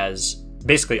good as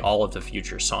basically all of the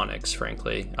future Sonics,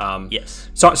 frankly. Yes.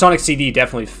 Sonic CD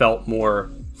definitely felt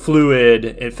more fluid.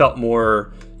 It felt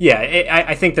more,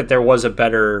 I think that there was a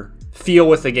better feel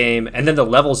with the game, and then the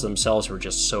levels themselves were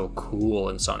just so cool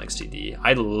in Sonic CD.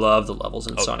 I love the levels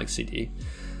in Sonic CD.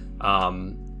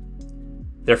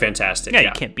 They're fantastic. Yeah,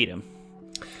 you can't beat them.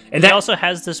 And it that also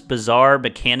has this bizarre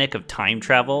mechanic of time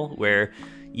travel where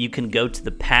you can go to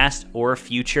the past or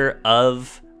future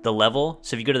of the level.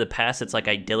 So if you go to the past, it's like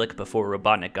idyllic before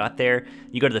Robotnik got there.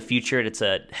 You go to the future, and it's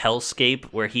a hellscape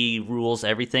where he rules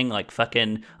everything, like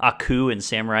fucking Aku and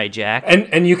Samurai Jack.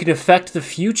 and you can affect the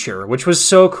future, which was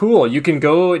so cool. You can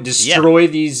go destroy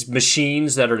these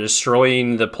machines that are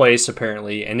destroying the place,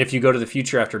 apparently. And if you go to the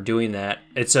future after doing that,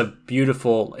 it's a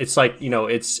beautiful. It's like,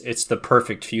 it's the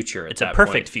perfect future. It's a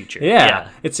perfect future. Yeah,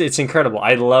 it's incredible.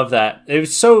 I love that. It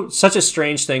was such a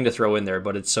strange thing to throw in there,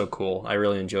 but it's so cool. I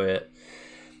really enjoy it.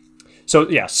 So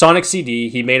yeah, Sonic CD,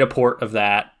 he made a port of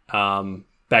that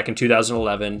back in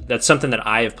 2011. That's something that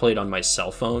I have played on my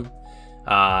cell phone,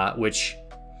 which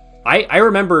I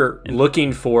remember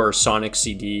looking for Sonic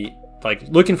CD, like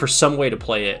looking for some way to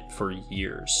play it for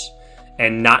years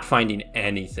and not finding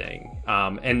anything.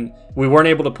 And we weren't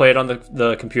able to play it on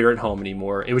the computer at home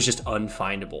anymore. It was just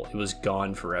unfindable. It was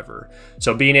gone forever.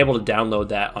 So being able to download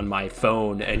that on my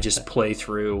phone and just play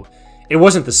through, it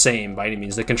wasn't the same by any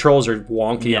means. The controls are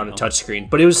wonky on a touchscreen,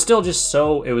 but it was still just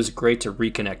it was great to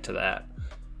reconnect to that.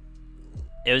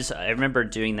 I remember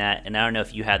doing that, and I don't know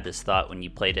if you had this thought when you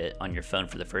played it on your phone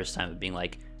for the first time of being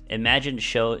like, imagine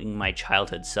showing my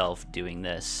childhood self doing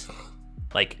this,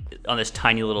 like on this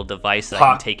tiny little device that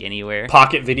I can take anywhere.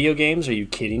 Pocket video games? Are you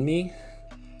kidding me?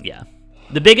 Yeah.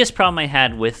 The biggest problem I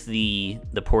had with the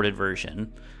ported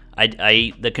version,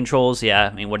 the controls, what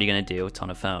are you going to do? It's on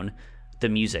a phone. The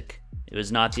music. It was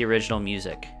not the original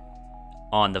music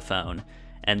on the phone.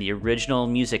 And the original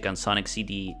music on Sonic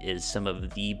CD is some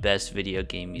of the best video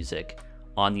game music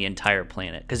on the entire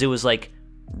planet. Because it was like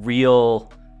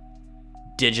real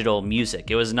digital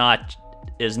music. It was not,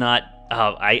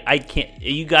 I can't,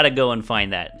 you gotta go and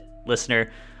find that.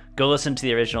 Listener, go listen to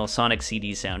the original Sonic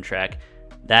CD soundtrack.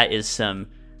 That is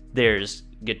there's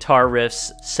guitar riffs,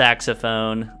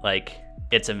 saxophone, like,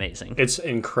 It's amazing. It's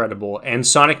incredible. And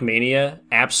Sonic Mania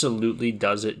absolutely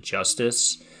does it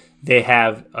justice. They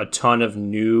have a ton of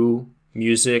new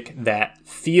music that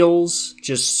feels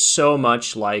just so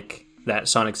much like that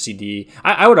Sonic CD.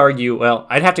 I would argue, well,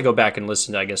 I'd have to go back and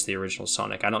listen to, I guess, the original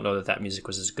Sonic. I don't know that music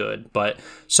was as good, but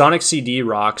Sonic CD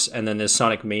rocks, and then this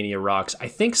Sonic Mania rocks. I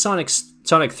think Sonic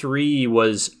 3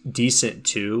 was decent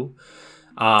too.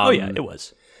 It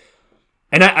was.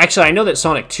 And I know that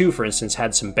Sonic 2, for instance,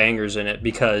 had some bangers in it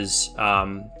because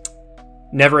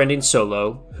Never Ending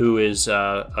Solo, who is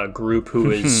a group who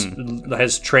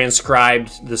has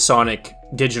transcribed the Sonic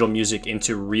digital music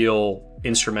into real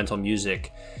instrumental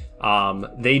music.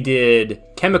 They did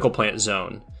Chemical Plant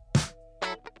Zone.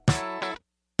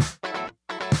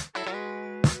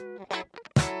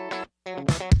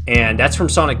 And that's from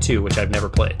Sonic 2, which I've never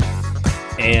played.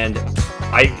 And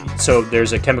so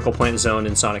there's a Chemical Plant Zone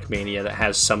in Sonic Mania that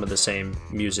has some of the same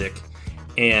music.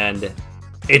 And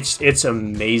it's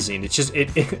amazing. It's just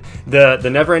the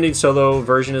Never Ending Solo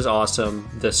version is awesome.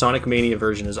 The Sonic Mania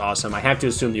version is awesome. I have to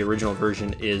assume the original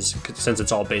version is, since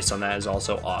it's all based on that, is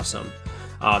also awesome.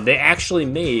 They actually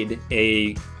made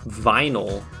a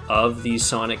vinyl of the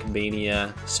Sonic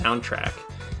Mania soundtrack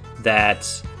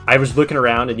that I was looking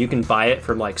around, and you can buy it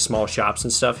from like small shops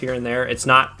and stuff here and there. It's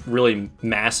not really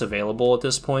mass available at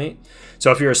this point.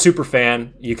 So if you're a super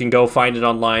fan, you can go find it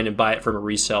online and buy it from a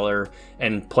reseller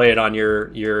and play it on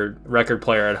your record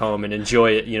player at home and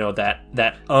enjoy it. You know,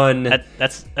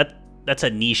 that's a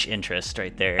niche interest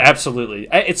right there. Absolutely.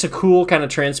 It's a cool kind of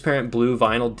transparent blue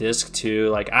vinyl disc too.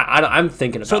 Like I'm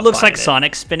thinking about. So it looks like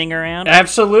Sonic spinning around?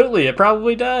 Absolutely. It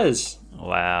probably does.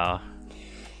 Wow.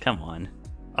 Come on.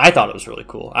 I thought it was really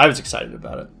cool. I was excited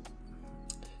about it.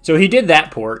 So he did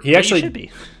that port. He actually should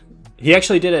be. He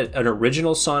actually did an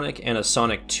original Sonic and a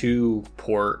Sonic 2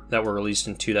 port that were released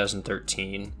in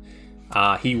 2013.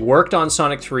 He worked on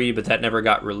Sonic 3, but that never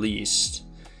got released.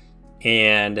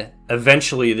 And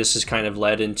eventually this has kind of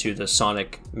led into the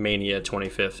Sonic Mania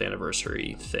 25th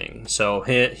anniversary thing. So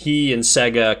he and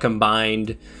Sega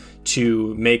combined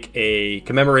to make a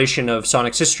commemoration of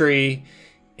Sonic's history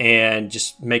and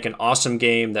just make an awesome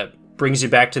game that brings you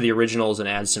back to the originals and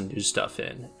adds some new stuff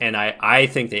in. And I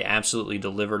think they absolutely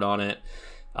delivered on it.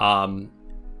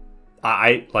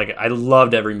 I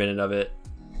loved every minute of it.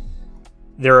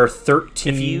 There are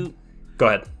 13. Go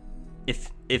ahead.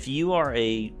 If you are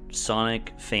a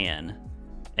Sonic fan,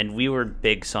 and we were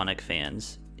big Sonic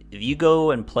fans, if you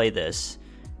go and play this,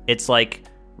 it's like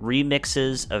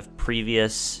remixes of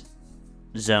previous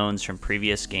zones from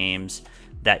previous games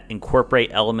that incorporate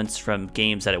elements from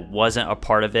games that it wasn't a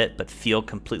part of it, but feel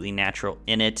completely natural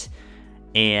in it,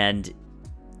 and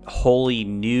wholly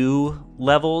new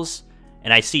levels.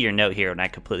 And I see your note here, and I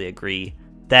completely agree,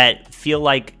 that feel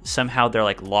like somehow they're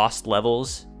like lost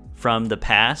levels from the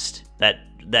past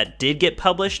that did get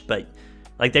published, but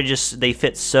like they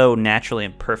fit so naturally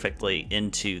and perfectly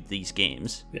into these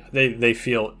games. Yeah, they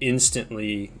feel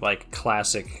instantly like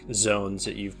classic zones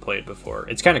that you've played before.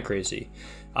 It's kind of crazy.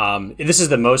 This is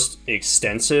the most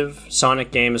extensive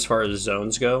Sonic game as far as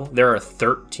zones go. There are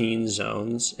 13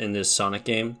 zones in this Sonic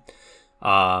game.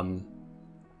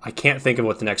 I can't think of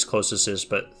what the next closest is,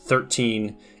 but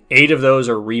 13. 8 of those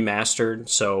are remastered,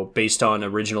 so based on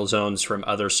original zones from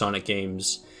other Sonic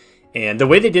games. And the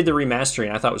way they did the remastering,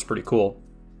 I thought was pretty cool.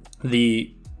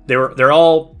 They're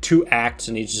all 2 acts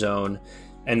in each zone,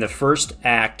 and the first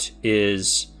act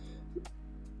is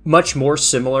much more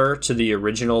similar to the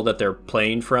original that they're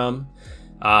playing from,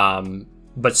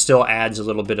 but still adds a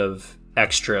little bit of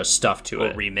extra stuff to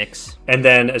it. Remix. And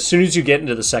then as soon as you get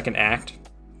into the second act,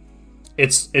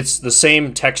 it's the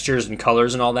same textures and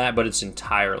colors and all that, but it's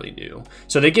entirely new.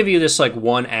 So they give you this like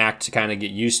one act to kind of get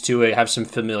used to it, have some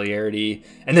familiarity,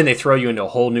 and then they throw you into a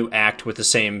whole new act with the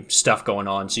same stuff going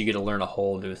on, so you get to learn a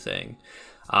whole new thing.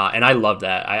 And I love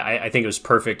that. I think it was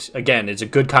perfect. Again, it's a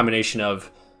good combination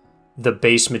of the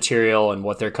base material and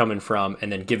what they're coming from,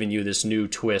 and then giving you this new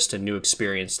twist and new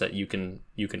experience that you can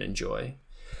enjoy.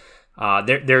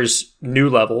 There's new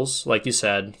levels, like you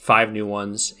said, 5 new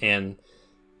ones, and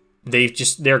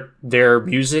their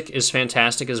music is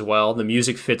fantastic as well. The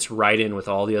music fits right in with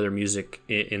all the other music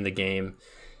in the game.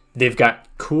 They've got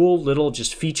cool little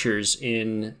just features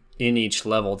in each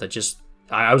level that just,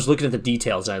 I was looking at the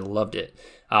details and I loved it.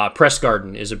 Press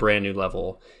Garden is a brand new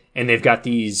level, and they've got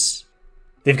these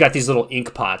little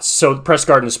ink pots. So Press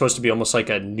Garden is supposed to be almost like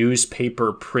a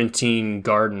newspaper printing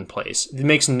garden place. It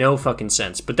makes no fucking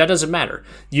sense, but that doesn't matter.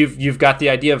 You've got the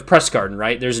idea of Press Garden,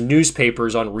 right? There's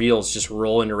newspapers on reels just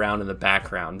rolling around in the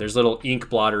background. There's little ink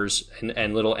blotters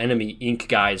and little enemy ink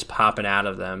guys popping out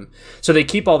of them. So they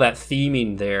keep all that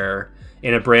theming there,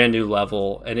 in a brand new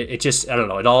level, and it just, I don't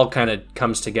know, it all kind of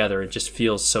comes together. It just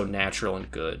feels so natural and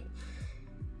good.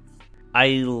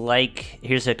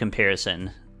 Here's a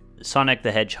comparison. Sonic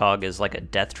the Hedgehog is like a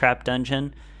death trap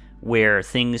dungeon where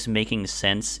things making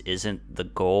sense isn't the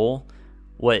goal.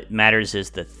 What matters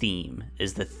is the theme.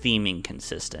 Is the theming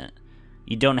consistent?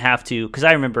 You don't have to, because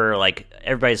I remember like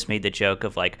everybody's made the joke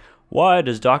of like, why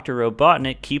does Dr.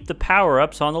 Robotnik keep the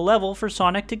power-ups on the level for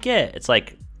Sonic to get? It's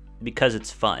like, because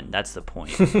it's fun. That's the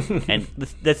point. And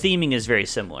the theming is very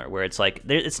similar, where it's like,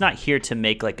 it's not here to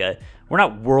make like we're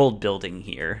not world building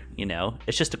here, you know?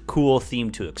 It's just a cool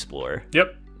theme to explore.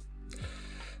 Yep.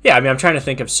 Yeah, I mean, I'm trying to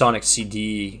think of Sonic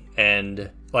CD and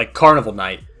like Carnival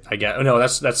Night, I guess. Oh, no,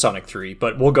 that's Sonic 3,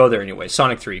 but we'll go there anyway.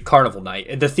 Sonic 3, Carnival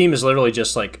Night. The theme is literally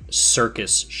just like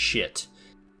circus shit.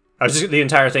 The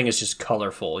entire thing is just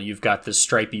colorful. You've got the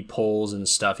stripy poles and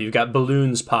stuff. You've got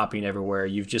balloons popping everywhere.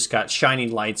 You've just got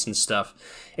shining lights and stuff.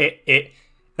 It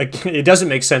doesn't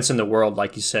make sense in the world,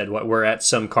 like you said. We're at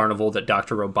some carnival that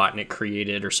Dr. Robotnik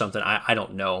created or something. I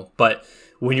don't know. But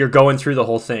when you're going through the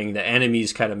whole thing, the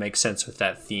enemies kind of make sense with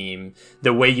that theme.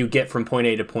 The way you get from point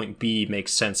A to point B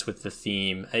makes sense with the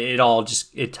theme.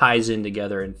 It ties in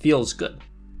together and feels good.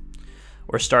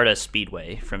 Or Stardust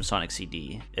Speedway from Sonic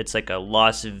CD. It's like a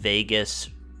Las Vegas,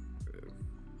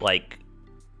 like,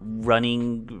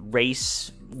 running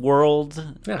race world.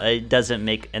 Yeah. It doesn't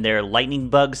make... And there are lightning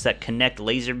bugs that connect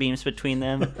laser beams between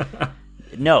them.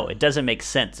 No, it doesn't make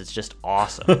sense. It's just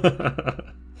awesome.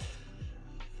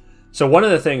 So one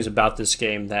of the things about this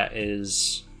game that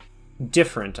is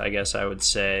different, I guess I would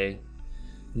say,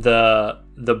 the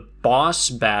boss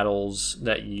battles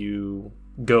that you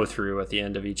go through at the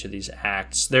end of each of these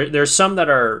acts. There's some that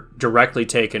are directly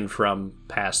taken from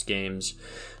past games,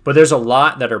 but there's a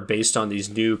lot that are based on these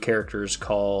new characters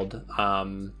called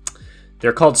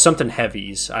they're called something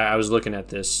heavies. I was looking at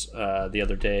this the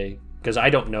other day because I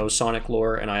don't know Sonic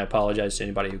lore, and I apologize to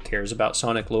anybody who cares about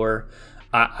Sonic lore.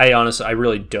 I honestly, I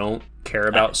really don't care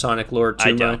about Sonic lore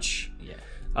too much.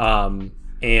 Yeah.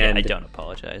 And I don't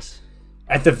apologize.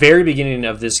 At the very beginning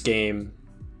of this game,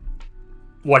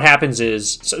 what happens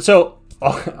is, so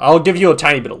I'll give you a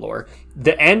tiny bit of lore.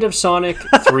 The end of Sonic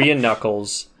 3 and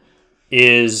Knuckles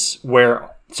is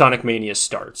where Sonic Mania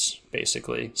starts,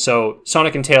 basically. So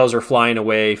Sonic and Tails are flying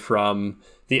away from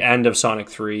the end of Sonic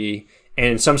 3,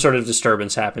 and some sort of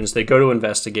disturbance happens. They go to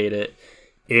investigate it.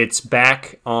 It's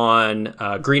back on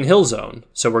Green Hill Zone.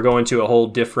 So we're going to a whole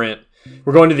different...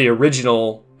 We're going to the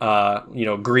original,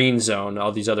 Green Zone.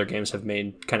 All these other games have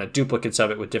made kind of duplicates of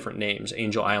it with different names.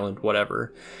 Angel Island,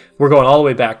 whatever. We're going all the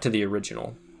way back to the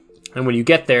original. And when you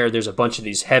get there, there's a bunch of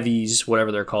these heavies,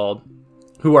 whatever they're called,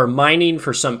 who are mining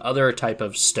for some other type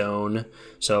of stone.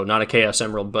 So not a Chaos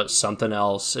Emerald, but something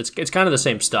else. It's kind of the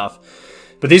same stuff.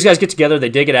 But these guys get together, they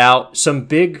dig it out. Some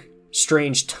big,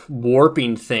 strange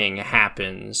warping thing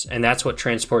happens. And that's what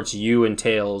transports you and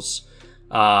Tails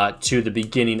to the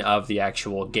beginning of the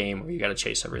actual game where you got to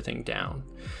chase everything down.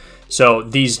 So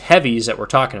these heavies that we're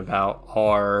talking about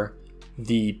are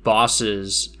the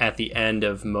bosses at the end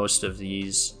of most of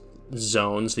these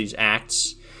zones, these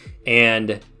acts,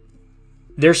 and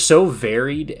they're so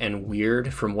varied and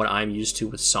weird from what I'm used to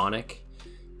with Sonic,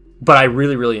 but I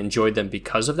really, really enjoyed them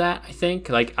because of that. I think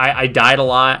like I died a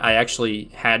lot. I actually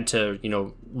had to,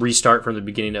 restart from the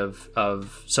beginning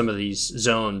of some of these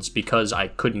zones because I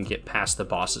couldn't get past the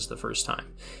bosses the first time.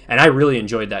 And I really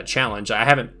enjoyed that challenge. I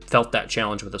haven't felt that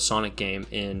challenge with a Sonic game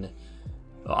in,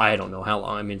 I don't know how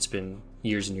long. I mean, it's been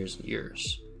years and years and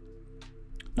years.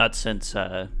 Not since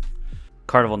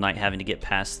Carnival Night having to get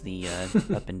past the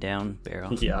up and down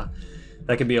barrel. Yeah,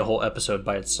 that could be a whole episode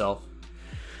by itself.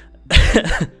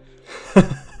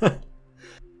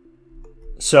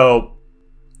 So...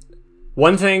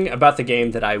 one thing about the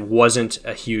game that I wasn't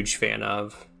a huge fan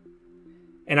of,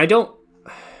 and I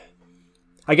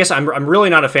guess I'm really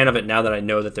not a fan of it now that I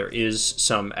know that there is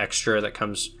some extra that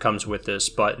comes with this,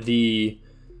 but the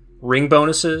ring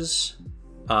bonuses,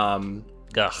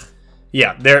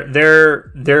 yeah,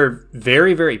 they're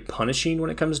very, very punishing when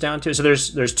it comes down to it. So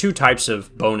there's two types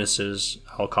of bonuses,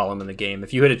 I'll call them, in the game.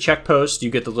 If you hit a check post, you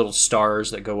get the little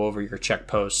stars that go over your check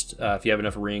post if you have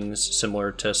enough rings,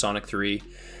 similar to Sonic 3.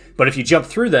 But if you jump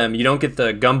through them, you don't get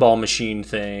the gumball machine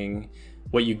thing.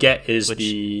 What you get is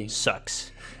Which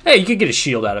sucks. Hey, you could get a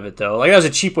shield out of it, though. Like, that was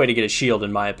a cheap way to get a shield,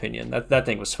 in my opinion. That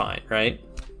thing was fine, right?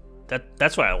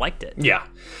 That's why I liked it. Yeah.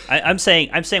 I'm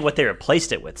saying what they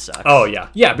replaced it with sucks. Oh, yeah.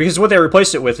 Yeah, because what they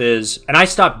replaced it with is... And I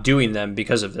stopped doing them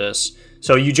because of this.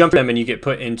 So you jump them and you get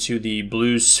put into the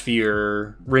blue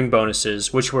sphere ring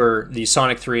bonuses, which were the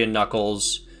Sonic 3 and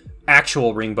Knuckles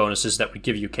actual ring bonuses that would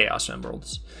give you Chaos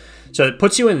Emeralds. So it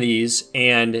puts you in these,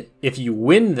 and if you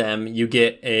win them, you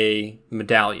get a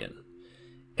medallion.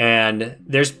 And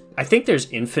I think there's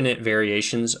infinite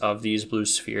variations of these blue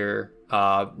sphere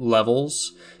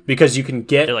levels, because you can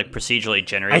get... They're like procedurally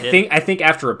generated? I think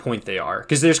after a point they are.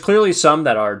 Because there's clearly some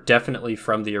that are definitely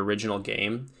from the original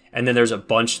game, and then there's a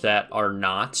bunch that are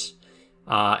not.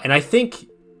 And I think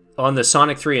on the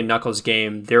Sonic 3 and Knuckles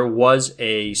game, there was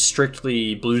a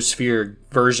strictly blue sphere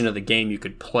version of the game you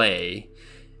could play.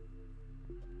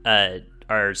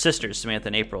 Our sisters, Samantha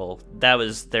and April, that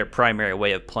was their primary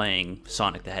way of playing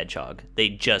Sonic the Hedgehog. They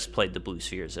just played the blue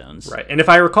sphere zones. Right. And if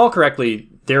I recall correctly,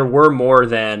 there were more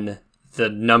than the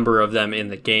number of them in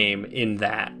the game in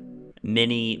that.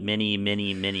 Many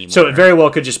more. So it very well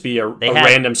could just be a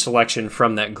random selection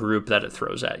from that group that it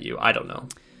throws at you. I don't know.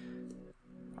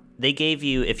 They gave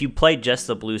you, if you played just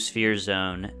the blue sphere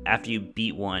zone, after you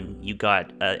beat one, you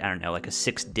got, I don't know, like a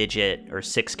 6-digit or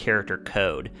 6-character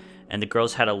code. And the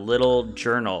girls had a little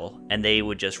journal, and they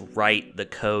would just write the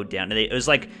code down. And it was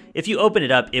like, if you open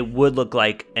it up, it would look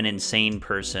like an insane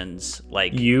person's,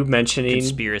 like, you mentioning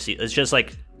conspiracy. It's just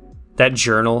like that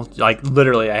journal. Like,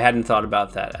 literally, I hadn't thought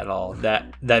about that at all.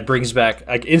 That brings back,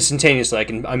 like, instantaneously.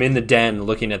 I'm in the den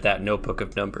looking at that notebook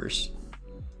of numbers.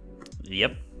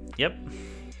 Yep.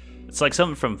 It's like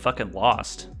something from fucking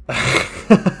Lost.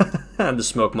 The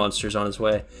smoke monster's on his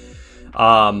way.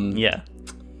 Yeah.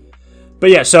 But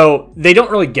yeah, so they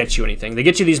don't really get you anything. They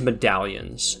get you these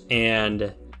medallions,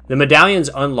 and the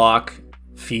medallions unlock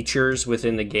features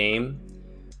within the game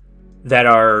that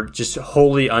are just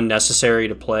wholly unnecessary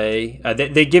to play.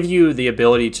 They give you the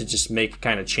ability to just make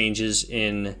kind of changes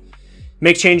in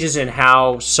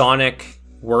how Sonic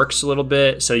works a little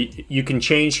bit. So you can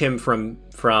change him from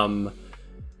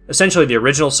essentially the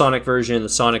original Sonic version, the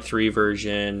Sonic 3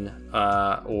 version,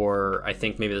 or I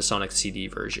think maybe the Sonic CD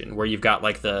version, where you've got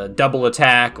like the double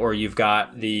attack, or you've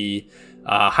got the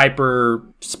hyper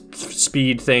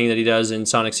speed thing that he does in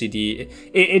Sonic CD.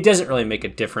 It doesn't really make a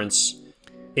difference,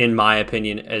 in my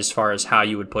opinion, as far as how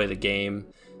you would play the game.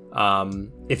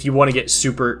 If you want to get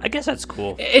super, I guess that's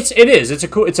cool.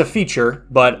 It's a feature,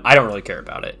 but I don't really care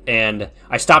about it. And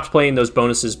I stopped playing those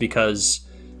bonuses because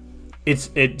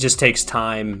it just takes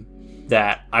time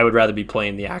that I would rather be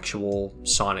playing the actual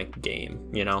Sonic game,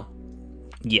 you know?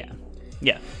 Yeah.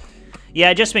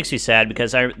 It just makes me sad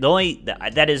because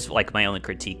that is like my only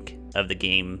critique of the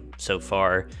game so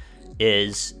far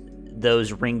is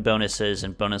those ring bonuses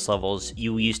and bonus levels.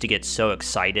 You used to get so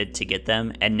excited to get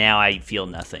them, and now I feel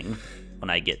nothing when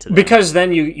I get to them. Because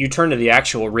then you turn to the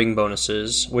actual ring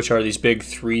bonuses, which are these big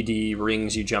 3D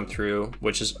rings you jump through,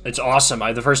 it's awesome.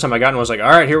 The first time I got one, I was like, all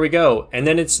right, here we go. And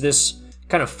then it's this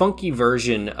kind of funky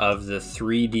version of the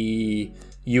 3D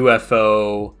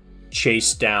UFO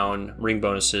chase down ring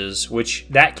bonuses, which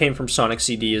that came from Sonic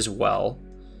CD as well.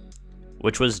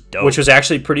 Which was dope. Which was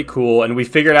actually pretty cool, and we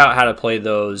figured out how to play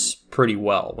those pretty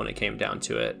well when it came down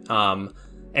to it.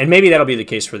 And maybe that'll be the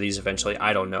case for these eventually.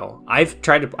 I don't know. I've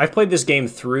played this game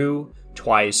through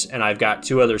twice, and I've got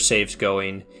 2 other saves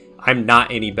going. I'm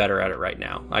not any better at it right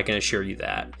now. I can assure you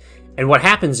that. And what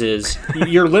happens is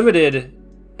you're limited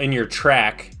in your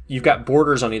track. You've got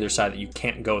borders on either side that you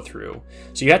can't go through.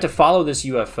 So you have to follow this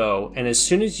UFO, and as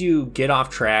soon as you get off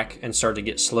track and start to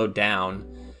get slowed down,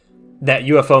 that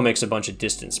UFO makes a bunch of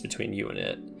distance between you and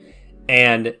it.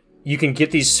 And you can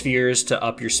get these spheres to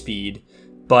up your speed.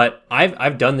 But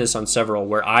I've done this on several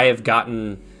where I have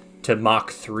gotten to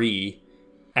Mach 3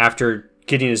 after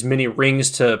getting as many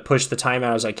rings to push the time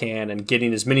out as I can and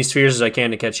getting as many spheres as I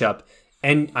can to catch up.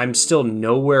 And I'm still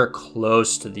nowhere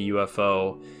close to the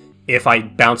UFO if I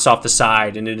bounce off the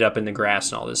side and ended up in the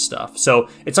grass and all this stuff. So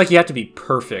it's like you have to be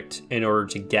perfect in order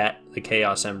to get the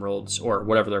Chaos Emeralds, or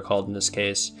whatever they're called in this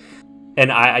case.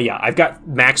 And I've got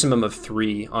maximum of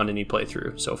 3 on any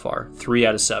playthrough so far. 3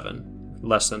 out of 7.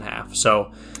 Less than half.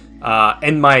 So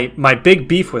and my big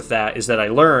beef with that is that I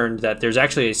learned that there's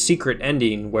actually a secret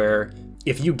ending where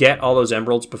if you get all those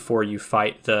emeralds before you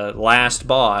fight the last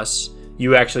boss,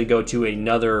 you actually go to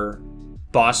another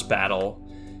boss battle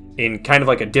in kind of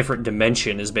like a different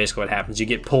dimension is basically what happens. You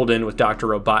get pulled in with Dr.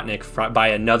 Robotnik by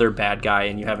another bad guy,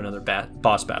 and you have another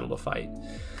boss battle to fight.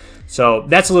 So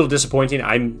that's a little disappointing.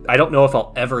 I don't know if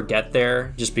I'll ever get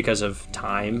there just because of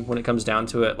time when it comes down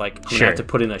to it. Like, I'm going to have to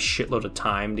put in a shitload of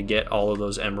time to get all of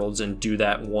those emeralds and do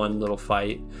that one little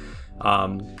fight.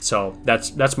 So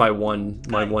that's my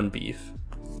one beef.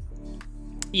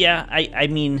 Yeah, I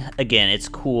mean, again, it's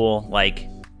cool. Like,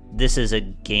 this is a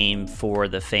game for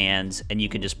the fans, and you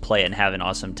can just play it and have an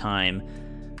awesome time.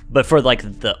 But for,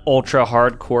 like, the ultra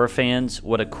hardcore fans,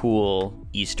 what a cool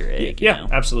Easter egg. Yeah,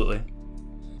 absolutely.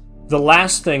 The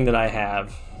last thing that I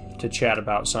have to chat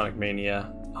about Sonic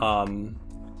Mania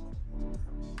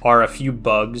are a few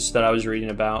bugs that I was reading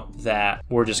about that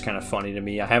were just kind of funny to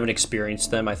me. I haven't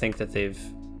experienced them. I think that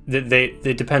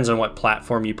it depends on what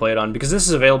platform you play it on, because this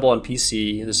is available on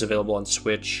PC, this is available on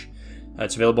Switch,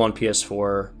 it's available on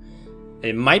PS4.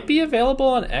 It might be available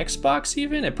on Xbox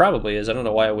even. It probably is. I don't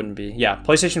know why it wouldn't be. Yeah,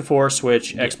 PlayStation 4,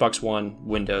 Switch, Xbox One,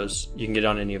 Windows. You can get it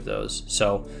on any of those.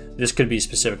 So this could be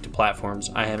specific to platforms.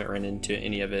 I haven't run into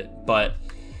any of it, but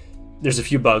there's a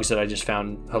few bugs that I just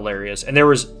found hilarious. And there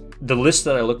was the list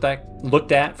that I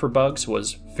looked at for bugs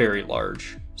was very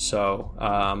large. So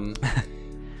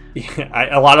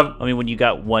I mean, when you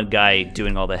got one guy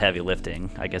doing all the heavy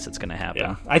lifting, I guess it's going to happen.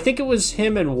 Yeah, I think it was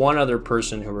him and one other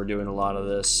person who were doing a lot of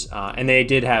this, and they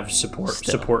did have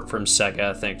support from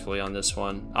Sega, thankfully, on this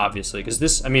one, obviously, because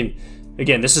this, I mean,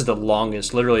 again, this is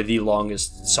literally the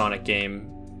longest Sonic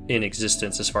game in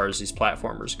existence as far as these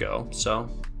platformers go. So,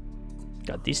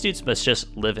 God, these dudes must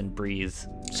just live and breathe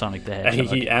Sonic the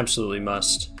Hedgehog. He absolutely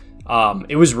must.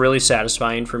 It was really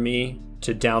satisfying for me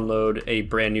to download a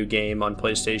brand new game on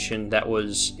PlayStation that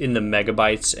was in the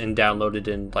megabytes and downloaded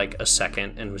in like a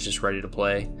second and was just ready to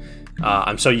play.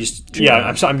 I'm used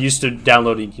to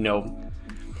downloading,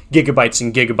 gigabytes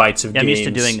and gigabytes of games. I'm used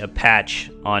to doing a patch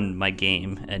on my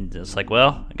game, and it's like,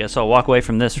 well, I guess I'll walk away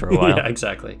from this for a while. Yeah,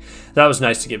 exactly. That was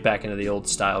nice to get back into the old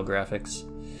style graphics.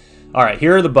 All right,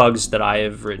 here are the bugs that I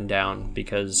have written down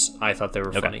because I thought they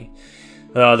were funny.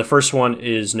 The first one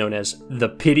is known as the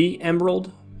Pity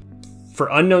Emerald. For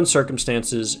unknown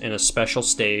circumstances in a special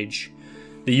stage,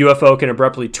 the UFO can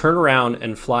abruptly turn around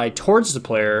and fly towards the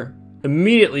player,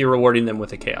 immediately rewarding them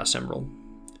with a Chaos Emerald.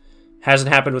 Hasn't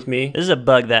happened with me. This is a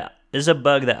bug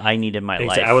that I need in my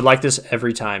life. I would like this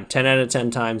every time. 10 out of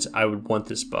 10 times, I would want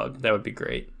this bug. That would be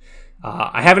great.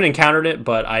 I haven't encountered it,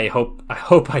 but I hope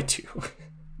I do.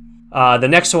 The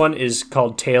next one is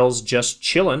called Tails Just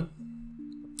Chillin'.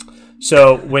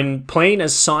 So when playing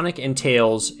as Sonic and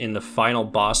Tails in the final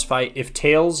boss fight, if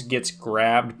Tails gets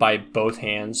grabbed by both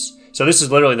hands, so this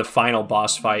is literally the final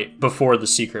boss fight before the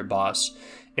secret boss.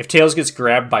 If Tails gets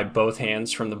grabbed by both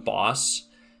hands from the boss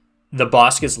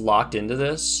gets locked into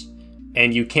this,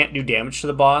 and you can't do damage to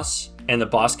the boss, and the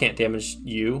boss can't damage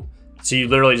you. So you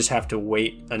literally just have to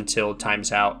wait until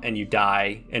time's out and you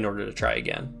die in order to try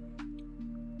again.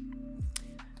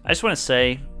 I just want to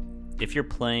say, if you're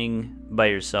playing by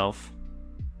yourself,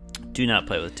 do not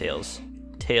play with Tails.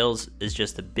 Tails is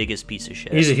just the biggest piece of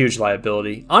shit. He's a huge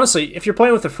liability. Honestly, if you're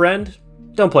playing with a friend,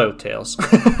 don't play with Tails.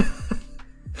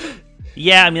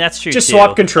 Yeah, I mean, that's true, just too.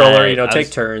 swap controller,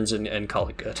 take turns and call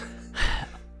it good.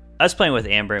 I was playing with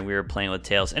Amber and we were playing with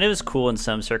Tails, and it was cool in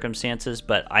some circumstances,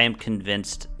 but I am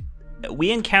convinced...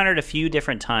 We encountered a few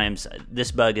different times...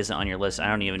 This bug isn't on your list. I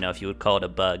don't even know if you would call it a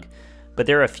bug. But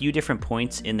there are a few different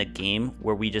points in the game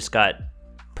where we just got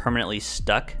permanently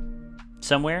stuck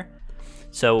somewhere.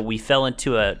 So we fell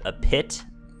into a pit,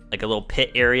 like a little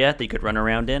pit area that you could run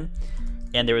around in,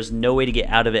 and there was no way to get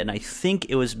out of it. And I think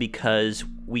it was because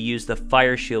we used the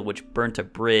fire shield, which burnt a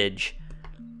bridge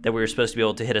that we were supposed to be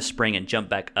able to hit a spring and jump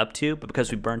back up to, but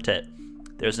because we burnt it,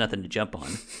 there was nothing to jump on.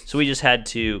 So we just had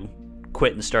to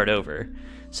quit and start over.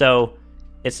 So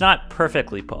it's not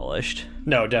perfectly polished.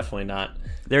 No, definitely not.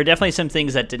 There are definitely some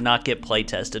things that did not get play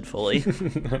tested fully.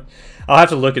 I'll have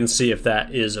to look and see if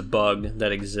that is a bug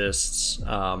that exists,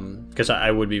 because I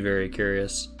would be very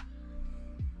curious.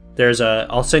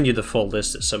 I'll send you the full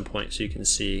list at some point so you can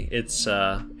see. It's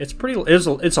a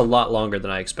lot longer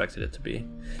than I expected it to be.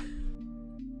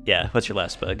 Yeah, what's your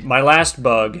last bug? My last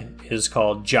bug is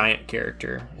called Giant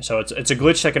Character. So it's a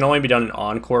glitch that can only be done in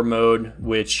Encore mode,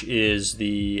 which is that's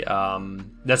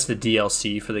the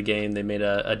DLC for the game. They made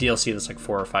a DLC that's like $4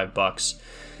 or $5.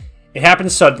 It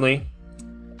happens suddenly.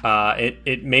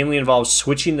 It mainly involves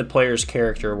switching the player's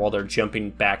character while they're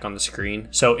jumping back on the screen.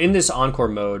 So in this Encore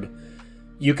mode,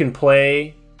 you can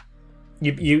play.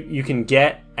 You can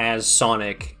get as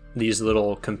Sonic these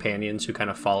little companions who kind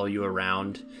of follow you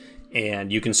around.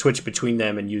 And you can switch between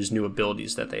them and use new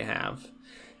abilities that they have.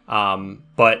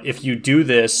 But if you do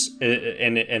this,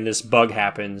 and this bug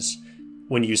happens,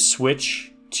 when you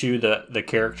switch to the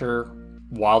character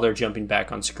while they're jumping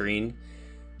back on screen,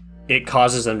 it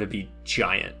causes them to be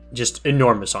giant, just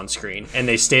enormous on screen. And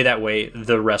they stay that way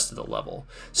the rest of the level.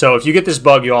 So if you get this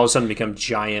bug, you all of a sudden become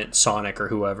giant Sonic or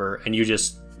whoever, and you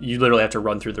literally have to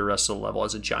run through the rest of the level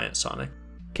as a giant Sonic.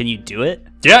 Can you do it?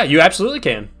 Yeah, you absolutely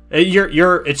can.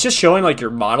 It's just showing like your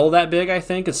model that big. I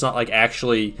think it's not like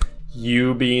actually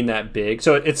you being that big,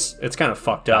 so it's kind of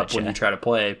fucked up when you try to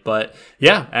play. But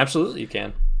yeah, absolutely you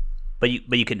can. But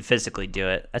you can physically do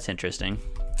it. That's interesting.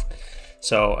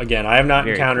 So again, I have not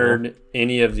Very encountered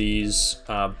any of these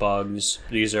bugs.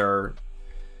 These are,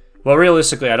 well,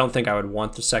 realistically, I don't think I would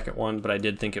want the second one, but I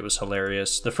did think it was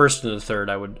hilarious. The first and the third,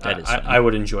 I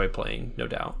would enjoy playing, no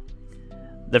doubt.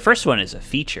 The first one is a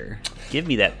feature. Give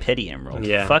me that pity emerald.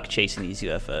 Yeah. Fuck chasing these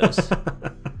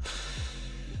UFOs.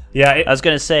 Yeah, I was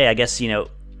gonna say, I guess, oh,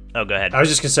 go ahead. I was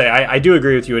just gonna say, I do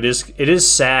agree with you. It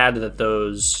is sad that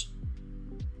those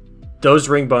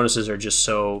ring bonuses are just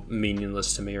so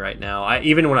meaningless to me right now.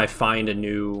 Even when I find a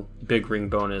new big ring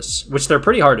bonus, which they're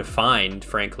pretty hard to find,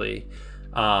 frankly,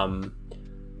 I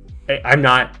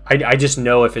just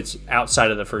know if it's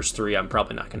outside of the first three, I'm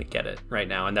probably not going to get it right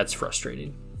now, and that's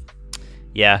frustrating.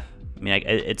 Yeah, I mean,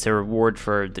 it's a reward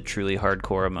for the truly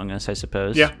hardcore among us, I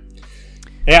suppose. Yeah,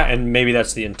 and maybe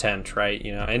that's the intent, right?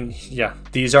 And yeah,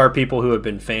 these are people who have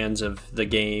been fans of the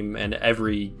game and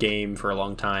every game for a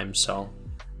long time, so.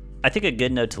 I think a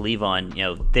good note to leave on,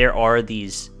 there are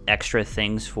these extra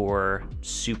things for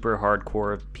super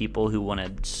hardcore people who want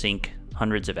to sink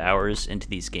hundreds of hours into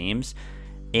these games.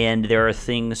 And there are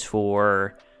things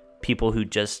for people who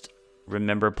just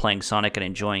remember playing Sonic and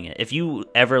enjoying it. If you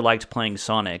ever liked playing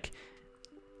Sonic,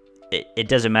 it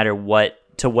doesn't matter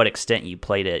to what extent you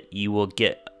played it, you will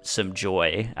get some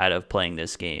joy out of playing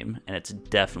this game. And it's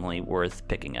definitely worth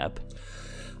picking up.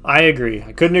 I agree.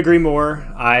 I couldn't agree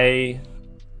more.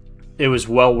 It was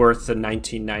well worth the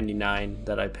 $19.99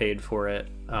 that I paid for it.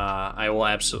 I will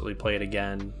absolutely play it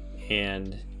again.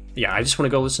 And yeah, I just want to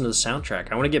go listen to the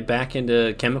soundtrack. I want to get back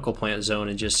into Chemical Plant Zone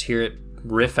and just hear it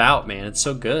riff out, man. It's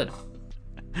so good.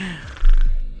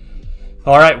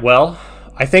 All right, well,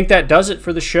 I think that does it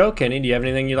for the show. Kenny, do you have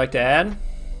anything you'd like to add?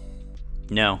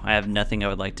 No, I have nothing I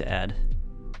would like to add.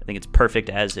 I think it's perfect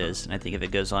as is. And I think if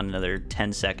it goes on another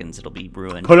 10 seconds, it'll be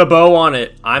ruined. Put a bow on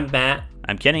it. I'm Matt.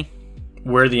 I'm Kenny.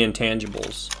 We're the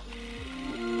Intangibles.